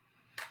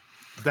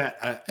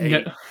 That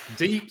a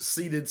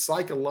deep-seated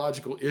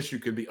psychological issue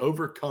can be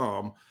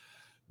overcome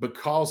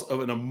because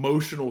of an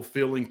emotional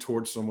feeling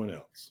towards someone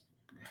else?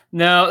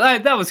 No,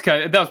 that was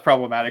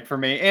problematic for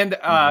me, and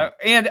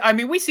I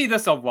mean, we see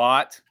this a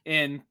lot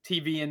in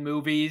TV and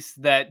movies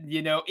that,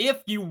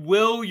 if you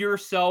will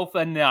yourself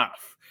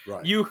enough,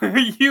 right, you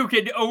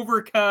can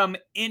overcome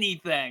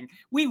anything.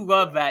 We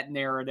love that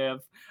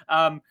narrative,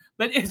 but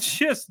it's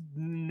just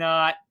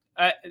not.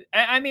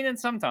 I mean, and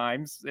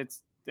sometimes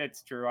it's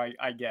true,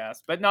 I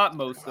guess, but not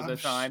most of the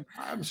time.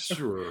 I'm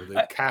sure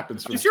that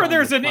happens. I'm sure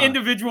there's an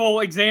individual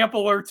example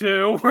or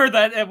two where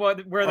that's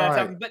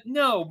happened, but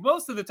no,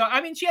 most of the time.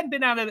 I mean, she hadn't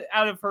been out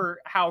of her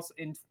house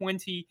in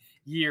 20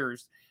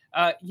 years.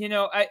 I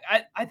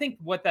think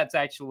what that's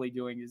actually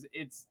doing is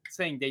it's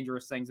saying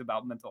dangerous things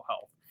about mental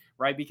health,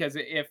 right? Because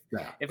if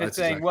it's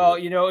saying, exactly, well,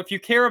 if you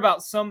care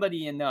about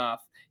somebody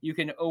enough, you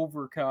can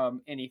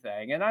overcome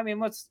anything. And I mean,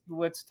 let's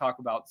talk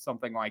about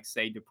something like,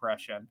 say,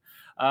 depression.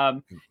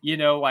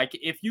 Like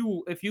if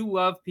you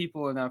love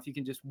people enough, you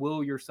can just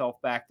will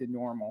yourself back to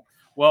normal.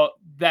 Well,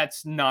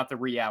 that's not the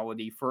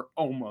reality for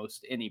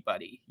almost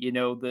anybody.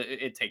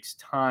 It takes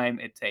time,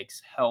 it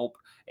takes help,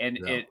 and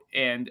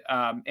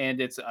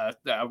it's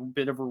a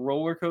bit of a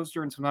roller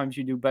coaster. And sometimes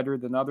you do better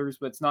than others,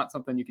 but it's not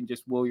something you can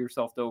just will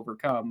yourself to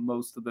overcome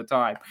most of the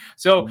time.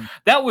 So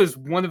that was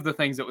one of the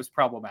things that was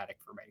problematic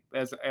for me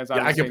as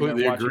I was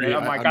completely agree.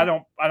 I'm like, I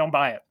don't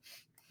buy it.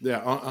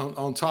 Yeah.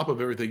 On top of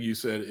everything you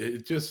said,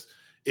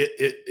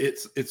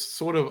 it's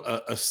sort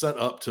of a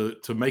setup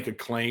to make a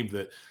claim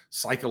that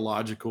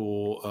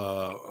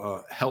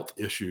psychological health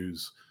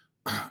issues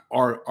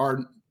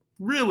are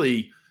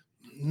really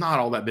not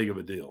all that big of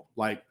a deal.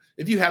 Like,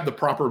 if you have the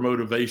proper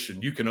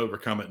motivation, you can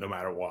overcome it no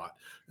matter what.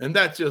 And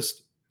I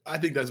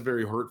think that's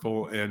very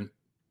hurtful. And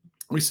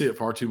we see it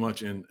far too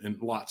much in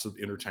lots of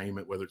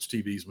entertainment, whether it's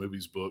TVs,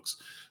 movies, books.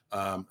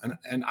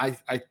 And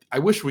I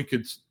wish we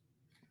could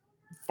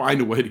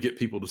find a way to get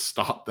people to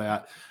stop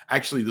that.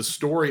 Actually, the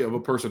story of a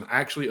person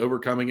actually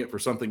overcoming it for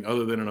something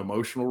other than an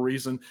emotional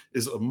reason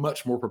is a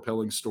much more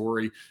propelling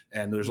story.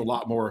 And there's a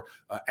lot more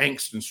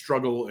angst and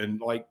struggle,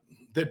 and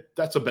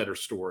that's a better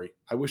story.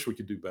 I wish we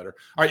could do better.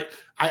 All right.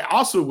 I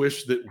also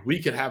wish that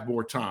we could have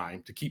more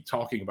time to keep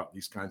talking about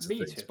these kinds of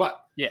things. Too.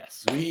 But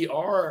yes, we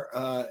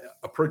are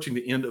approaching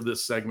the end of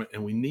this segment,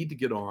 and we need to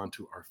get on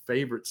to our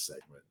favorite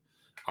segment,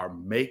 our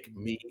Make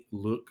Me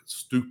Look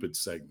Stupid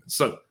segment.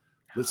 So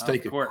let's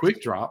take a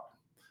quick drop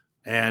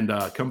and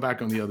come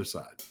back on the other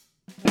side.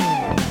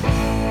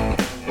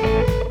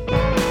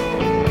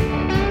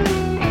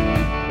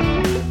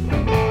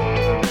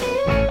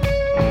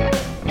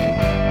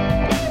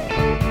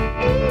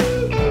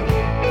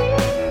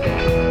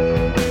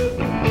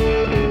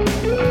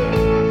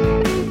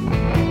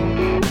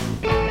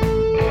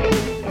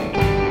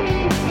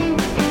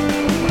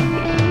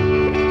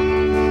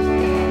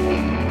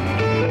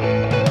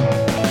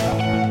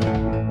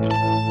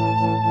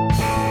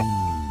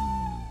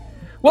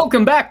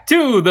 Welcome back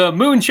to the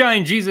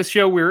Moonshine Jesus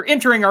Show. We're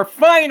entering our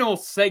final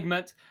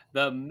segment,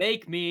 the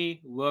Make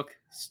Me Look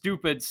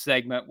Stupid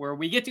segment, where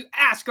we get to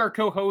ask our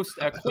co-host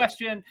a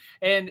question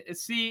and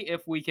see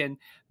if we can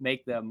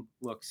make them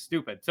look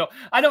stupid. So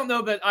I don't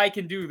know that I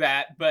can do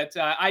that, but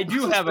I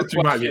do have a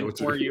question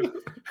for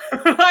you.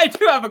 I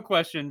do have a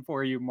question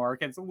for you,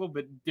 Mark. It's a little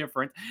bit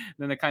different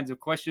than the kinds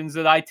of questions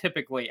that I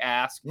typically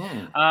ask.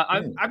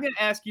 I'm going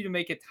to ask you to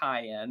make a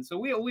tie-in. So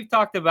we've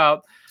talked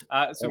about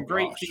some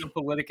great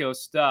Politico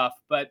stuff,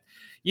 but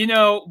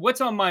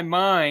what's on my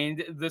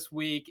mind this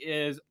week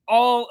is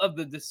all of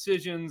the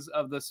decisions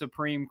of the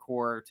Supreme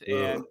Court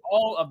and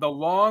all of the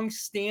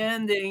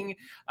long-standing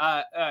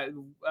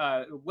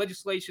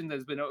legislation that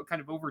has been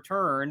kind of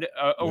overturned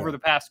over the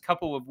past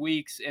couple of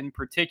weeks in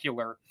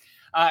particular.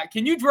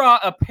 Can you draw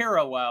a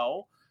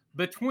parallel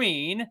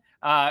between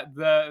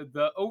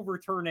the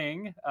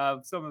overturning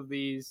of some of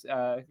these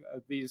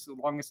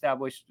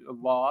long-established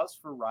laws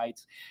for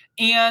rights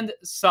and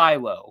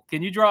Silo?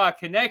 Can you draw a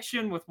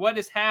connection with what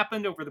has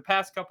happened over the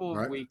past couple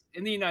of weeks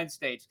in the United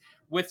States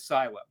with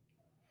Silo?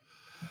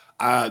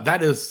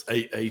 That is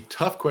a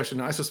tough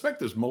question. I suspect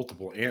there's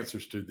multiple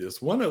answers to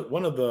this. One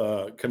of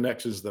the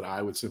connections that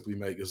I would simply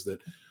make is that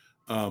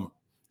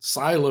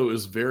Silo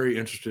is very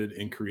interested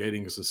in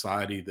creating a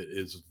society that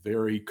is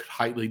very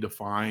tightly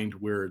defined,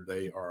 where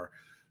they are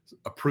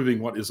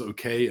approving what is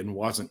okay and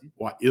what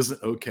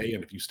isn't okay.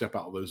 And if you step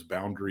out of those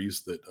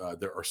boundaries, that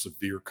there are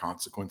severe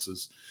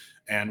consequences.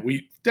 And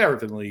we've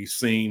definitely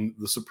seen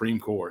the Supreme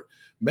Court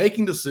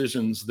making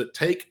decisions that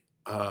take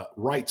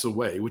rights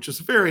away, which is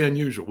very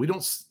unusual. We don't.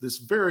 It's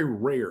very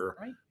rare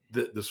Right.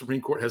 that the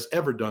Supreme Court has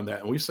ever done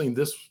that, and we've seen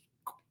this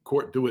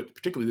court do it,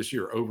 particularly this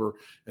year, over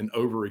and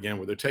over again,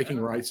 where they're taking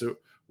rights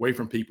away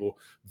from people,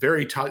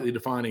 very tightly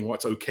defining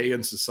what's okay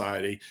in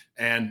society,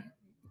 and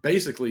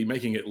basically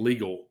making it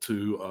legal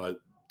to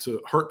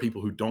hurt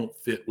people who don't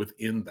fit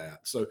within that.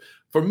 So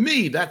for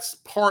me, that's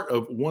part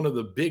of one of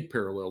the big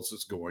parallels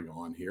that's going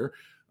on here.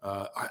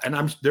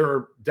 And there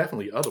are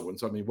definitely other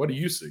ones. I mean, what do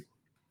you see?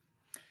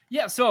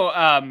 Yeah, so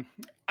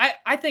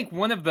I think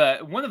one of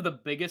the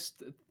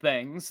biggest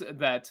things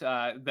that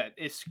that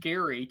is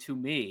scary to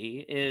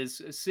me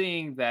is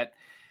seeing that,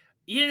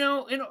 you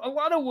know, in a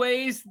lot of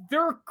ways,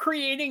 they're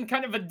creating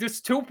kind of a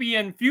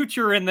dystopian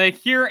future in the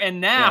here and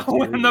now,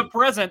 in the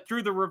present,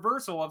 through the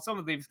reversal of some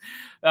of these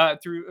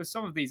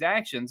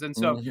actions. And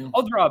so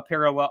I'll draw a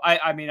parallel.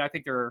 I mean, I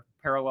think there are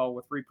parallel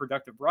with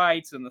reproductive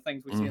rights and the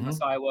things we see in the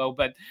silo,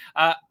 but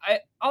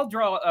I'll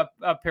draw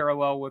a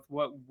parallel with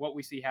what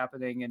we see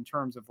happening in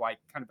terms of like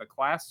kind of a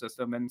class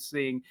system, and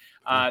seeing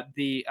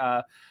the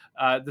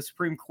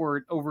Supreme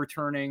Court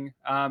overturning,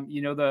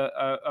 you know, the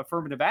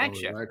affirmative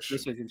action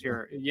decisions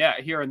here,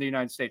 here in the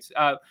United States,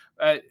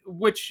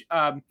 which,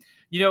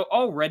 you know,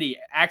 already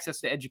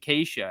access to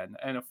education,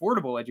 and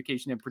affordable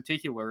education in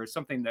particular, is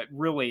something that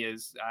really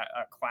is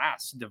a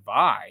class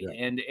divide,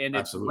 and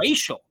it's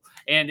racial,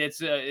 and it's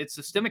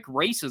systemic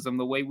racism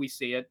the way we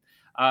see it.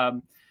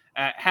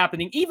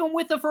 Happening even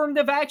with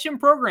affirmative action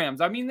programs.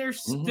 I mean,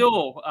 there's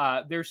still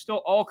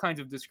all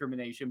kinds of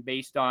discrimination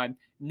based on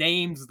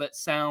names that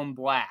sound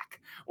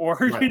black, or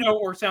you know,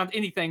 or sound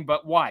anything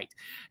but white.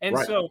 And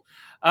so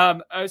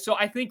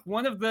I think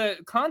one of the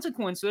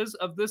consequences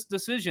of this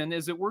decision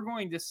is that we're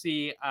going to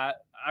see a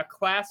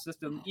class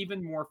system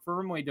even more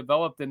firmly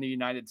developed in the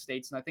United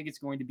States, and I think it's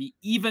going to be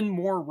even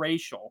more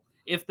racial,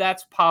 if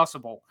that's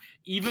possible,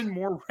 even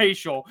more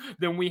racial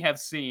than we have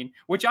seen,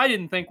 which I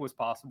didn't think was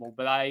possible,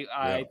 but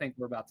I think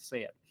we're about to see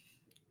it.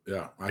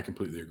 Yeah, I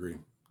completely agree.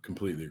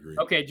 Completely agree.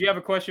 Okay, do you have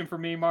a question for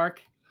me,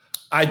 Mark?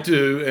 I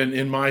do, and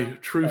in my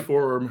true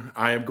form,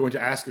 I am going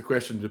to ask a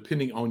question.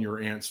 Depending on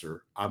your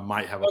answer, I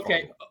might have a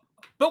follow-up.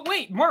 But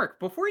wait, Mark,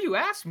 before you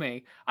ask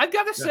me, I've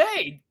got to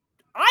say,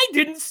 I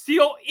didn't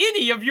steal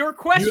any of your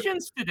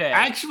questions today.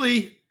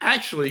 Actually, I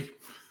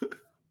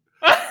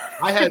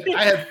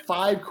had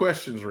 5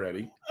 questions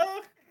ready.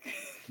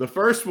 The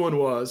first one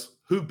was,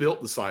 who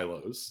built the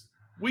silos?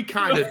 We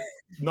kind of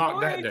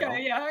knocked that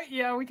down.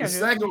 Yeah, we kind of. The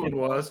second one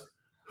was,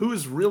 who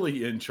is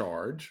really in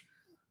charge?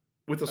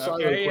 With the silo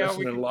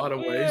question, in a lot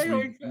of ways,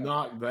 we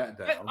knocked that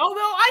down. Although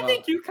I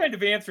think you kind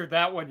of answered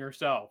that one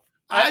yourself.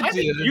 I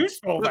did. Think you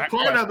stole that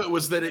part of it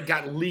was that it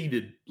got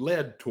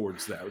led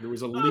towards that. There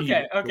was a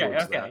lead.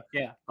 Okay.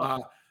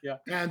 Yeah.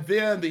 And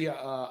then the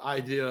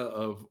idea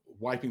of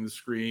wiping the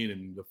screen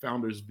and the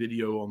founder's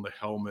video on the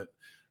helmet.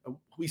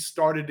 We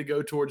started to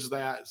go towards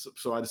that,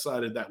 so I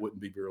decided that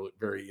wouldn't be very,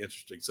 very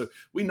interesting. So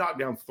we knocked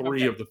down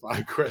 3 of the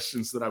 5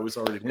 questions that I was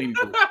already leaning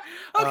towards.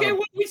 Well,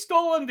 we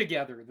stole them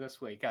together this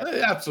week.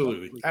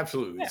 Absolutely.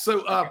 Yeah.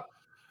 So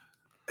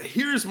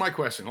here's my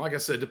question. Like I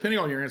said, depending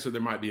on your answer,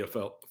 there might be a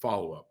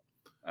follow-up.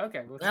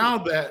 Okay. Now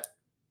that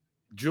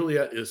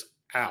Juliet is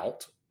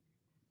out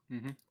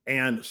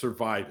and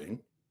surviving,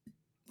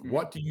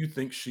 what do you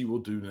think she will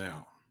do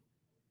now?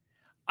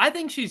 I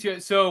think she's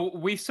good. So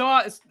we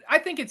saw. I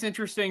think it's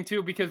interesting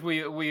too, because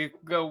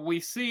we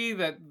see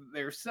that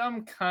there's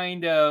some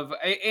kind of,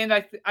 and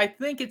I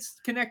think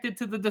it's connected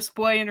to the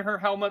display in her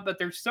helmet, but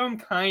there's some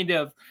kind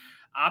of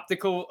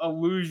optical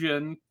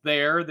illusion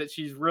there that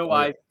she's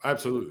realized.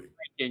 Absolutely.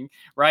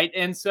 Right,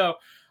 and so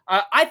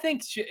I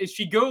think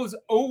she goes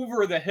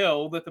over the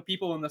hill that the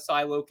people in the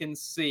silo can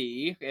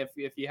see.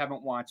 If you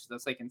haven't watched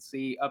this, they can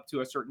see up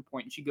to a certain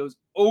point, and she goes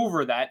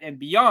over that and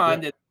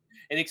beyond. Yeah.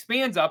 It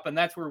expands up, and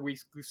that's where we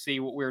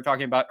see what we were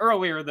talking about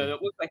earlier, that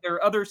it looks like there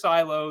are other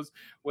silos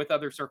with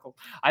other circles.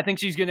 I think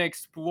she's going to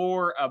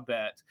explore a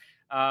bit.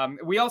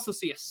 We also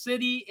see a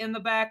city in the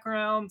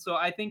background, so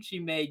I think she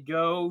may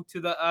go to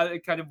the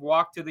kind of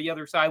walk to the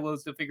other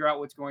silos to figure out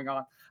what's going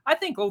on. I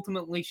think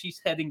ultimately she's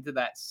heading to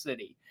that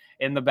city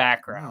in the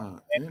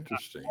background.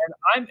 Interesting.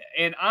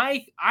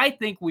 I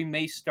think we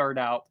may start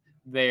out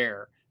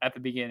there at the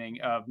beginning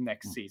of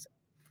next season.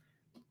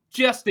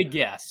 Just a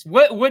guess.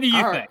 What do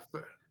you think?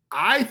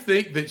 I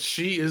think that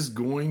she is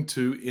going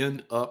to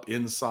end up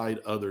inside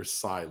other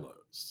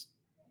silos.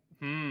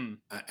 And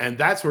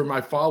that's where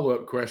my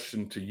follow-up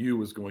question to you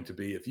was going to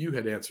be. If you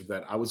had answered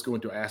that, I was going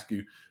to ask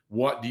you,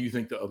 what do you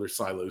think the other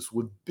silos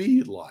would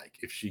be like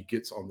if she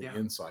gets on the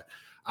inside?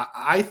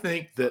 I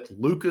think that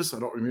Lucas, I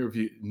don't remember if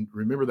you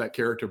remember that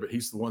character, but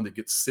he's the one that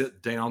gets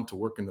sent down to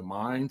work in the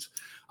mines.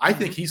 I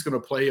think he's going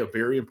to play a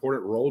very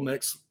important role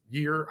next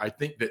year. I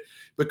think that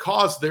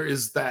because there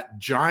is that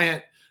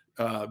giant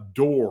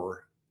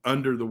door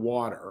under the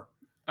water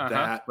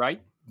that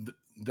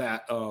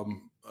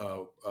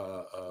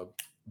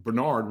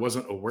Bernard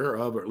wasn't aware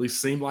of, or at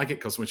least seemed like it,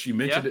 because when she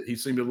mentioned it, he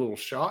seemed a little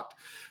shocked.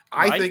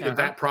 I think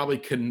that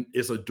probably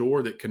is a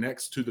door that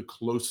connects to the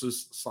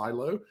closest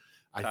silo.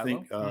 I Silo?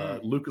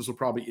 think Lucas will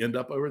probably end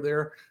up over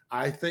there.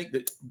 I think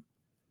that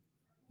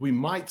we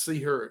might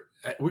see her.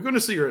 We're going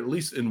to see her at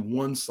least in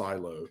one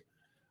silo,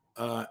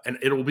 and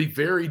it'll be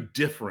very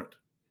different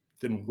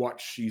than what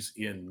she's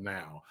in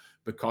now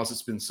because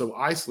it's been so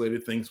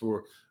isolated. Things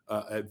will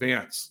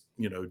advance,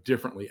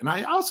 differently. And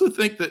I also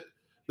think that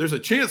there's a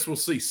chance we'll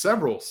see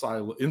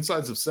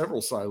insides of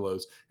several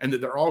silos, and that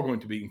they're all going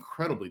to be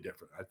incredibly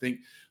different. I think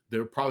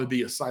there'll probably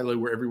be a silo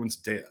where everyone's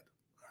dead.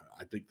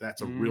 I think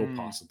that's a real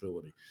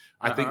possibility.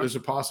 I think there's a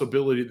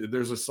possibility that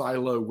there's a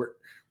silo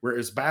where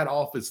as bad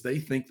off as they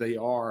think they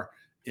are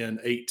in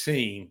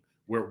 18,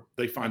 where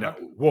they find out,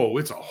 whoa,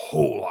 it's a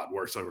whole lot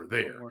worse over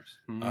there.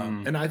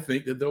 And I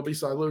think that there'll be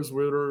silos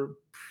where are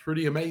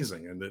pretty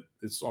amazing, and that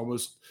it's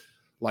almost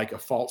like a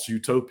false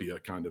utopia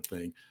kind of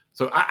thing.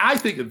 So I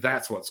think that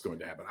that's what's going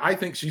to happen. I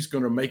think she's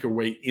going to make her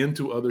way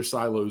into other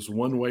silos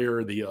one way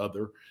or the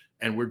other,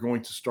 and we're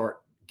going to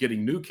start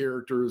getting new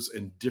characters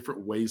and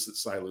different ways that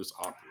silos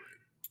operate.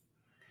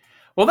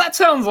 Well, that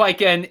sounds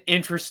like an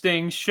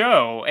interesting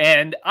show,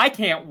 and I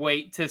can't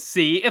wait to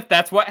see if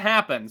that's what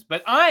happens.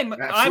 But I'm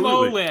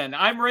all in.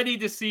 I'm ready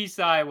to see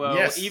Silo,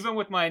 Yes. Even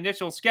with my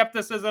initial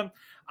skepticism.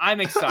 I'm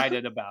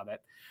excited about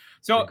it.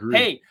 So, Agreed.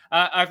 hey,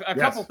 a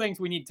couple things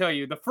we need to tell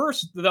you.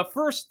 The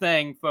first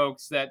thing,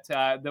 folks,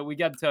 that we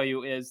got to tell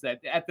you is that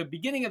at the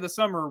beginning of the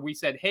summer, we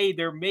said, hey,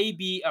 there may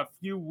be a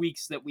few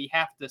weeks that we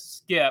have to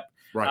skip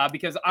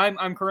because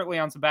I'm currently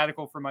on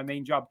sabbatical for my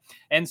main job,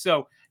 and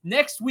so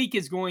next week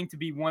is going to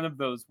be one of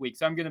those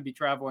weeks. I'm going to be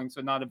traveling, so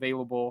not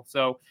available.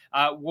 So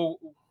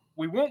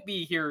we won't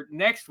be here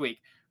next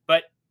week,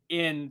 but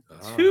in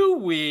 2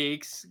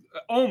 weeks,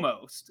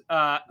 almost,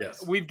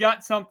 we've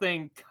got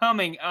something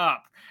coming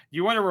up. Do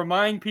you want to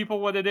remind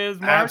people what it is,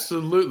 Mark?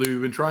 Absolutely.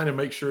 We've been trying to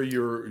make sure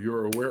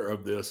you're aware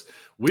of this.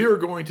 We are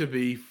going to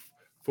be,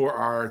 for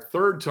our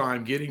third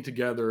time, getting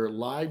together,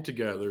 live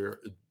together.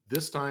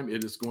 This time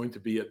it is going to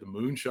be at the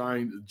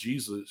Moonshine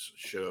Jesus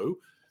Show.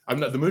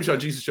 The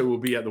Moonshine Jesus Show will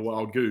be at the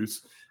Wild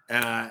Goose.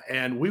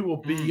 And we will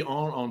be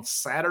on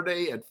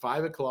Saturday at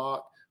 5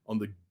 o'clock on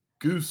the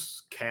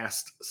Goose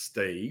Cast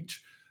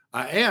stage.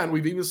 And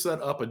we've even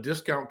set up a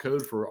discount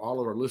code for all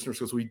of our listeners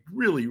because we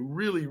really,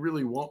 really,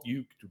 really want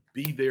you to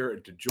be there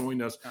and to join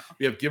us.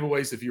 We have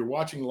giveaways. If you're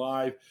watching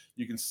live,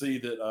 you can see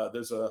that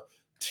there's a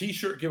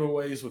T-shirt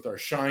giveaways with our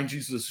Shine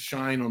Jesus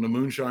Shine on the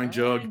Moonshine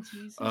jug.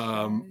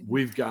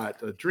 We've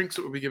got drinks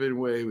that we'll be giving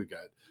away. We've got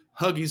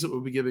Huggies that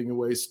we'll be giving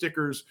away,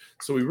 stickers.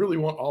 So we really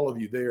want all of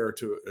you there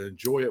to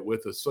enjoy it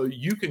with us. So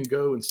you can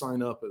go and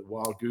sign up at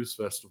Wild Goose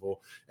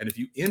Festival. And if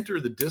you enter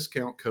the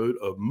discount code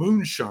of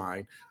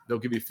Moonshine, they'll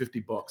give you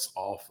 $50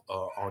 off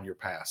on your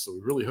pass. So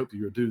we really hope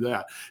you'll do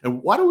that.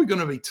 And what are we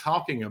going to be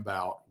talking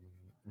about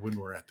when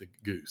we're at the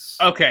Goose?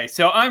 Okay,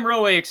 so I'm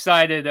really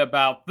excited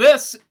about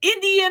this.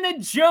 Indiana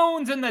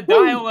Jones and the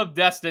Dial of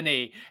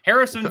Destiny.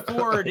 Harrison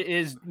Ford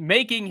is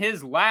making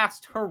his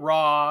last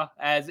hurrah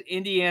as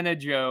Indiana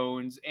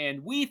Jones,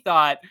 and we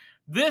thought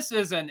this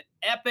is an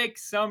epic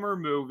summer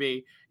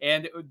movie,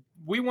 and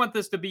we want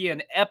this to be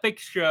an epic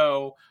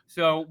show.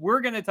 So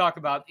we're going to talk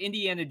about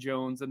Indiana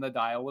Jones and the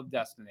Dial of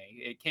Destiny.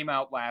 It came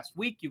out last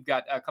week. You've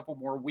got a couple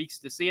more weeks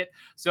to see it.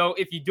 So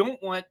if you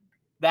don't want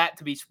that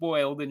to be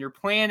spoiled and you're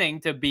planning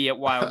to be at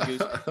Wild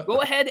Goose,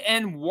 go ahead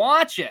and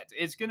watch it.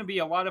 It's going to be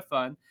a lot of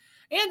fun.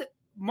 And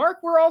Mark,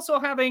 we're also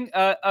having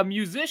a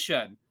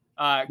musician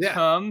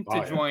come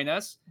to join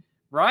us,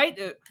 right?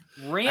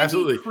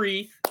 Randy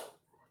Creeth,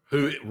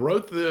 who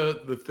wrote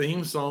the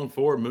theme song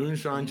for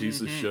Moonshine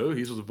Jesus Show.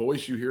 He's the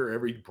voice you hear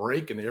every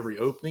break and every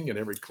opening and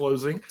every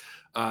closing.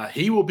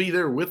 He will be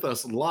there with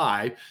us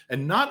live.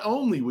 And not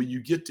only will you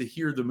get to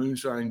hear the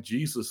Moonshine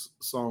Jesus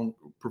song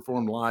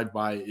performed live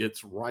by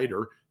its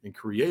writer and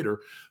creator,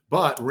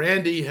 but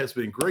Randy has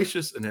been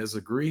gracious and has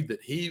agreed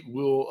that he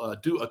will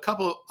do a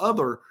couple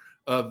other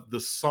of the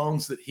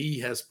songs that he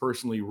has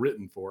personally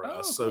written for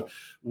us. So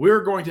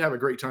we're going to have a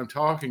great time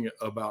talking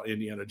about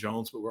Indiana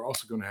Jones, but we're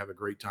also going to have a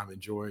great time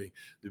enjoying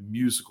the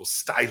musical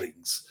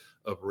stylings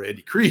of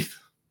Randy Creeth.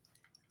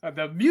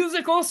 The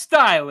musical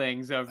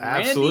stylings of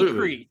Randy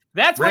Creeth.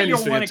 That's Randy's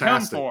what you'll want to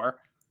come for.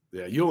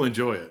 Yeah, you'll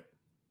enjoy it.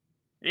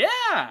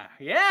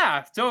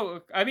 Yeah.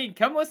 So, I mean,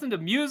 come listen to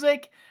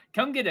music,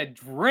 come get a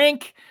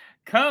drink,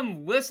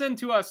 come listen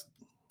to us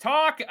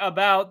talk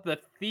about the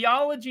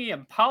theology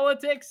and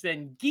politics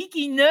and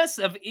geekiness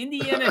of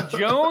Indiana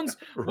Jones.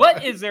 Right.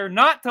 What is there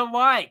not to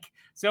like?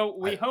 So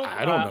we hope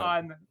I don't know.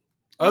 on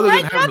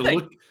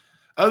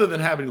other than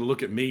having to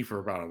look at me for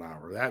about an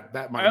hour.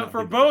 That might not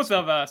for be both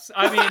of us.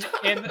 I mean,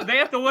 and they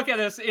have to look at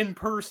us in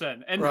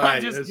person and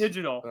not just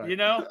digital. Right. You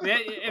know,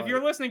 if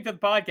you're listening to the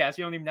podcast,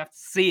 you don't even have to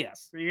see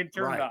us. You can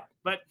turn it off.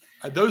 But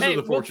those are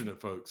the fortunate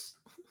folks.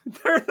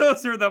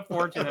 Those are the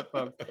fortunate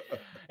folks.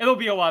 It'll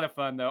be a lot of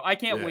fun, though. I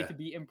can't wait to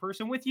be in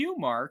person with you,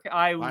 Mark.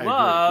 I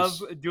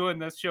love doing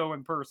this show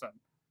in person.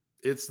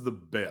 It's the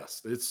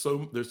best. There's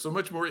so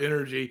much more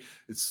energy.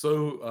 It's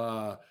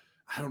so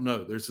I don't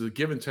know. There's a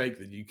give and take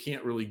that you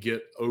can't really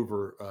get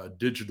over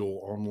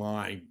digital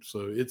online.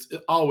 So it's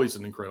always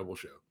an incredible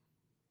show.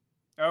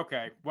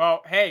 Okay.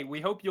 Well, hey, we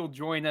hope you'll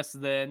join us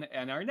then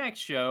in our next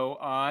show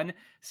on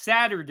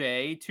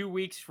Saturday, 2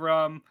 weeks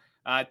from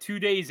 2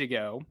 days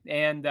ago,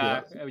 and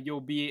Yes.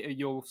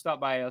 you'll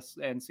stop by us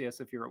and see us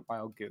if you're at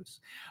Wild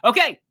Goose.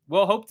 Okay.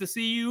 We'll hope to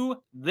see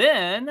you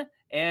then,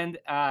 and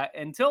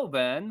until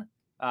then,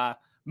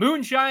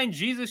 Moonshine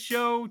Jesus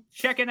Show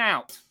checking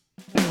out.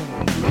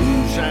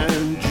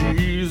 Moonshine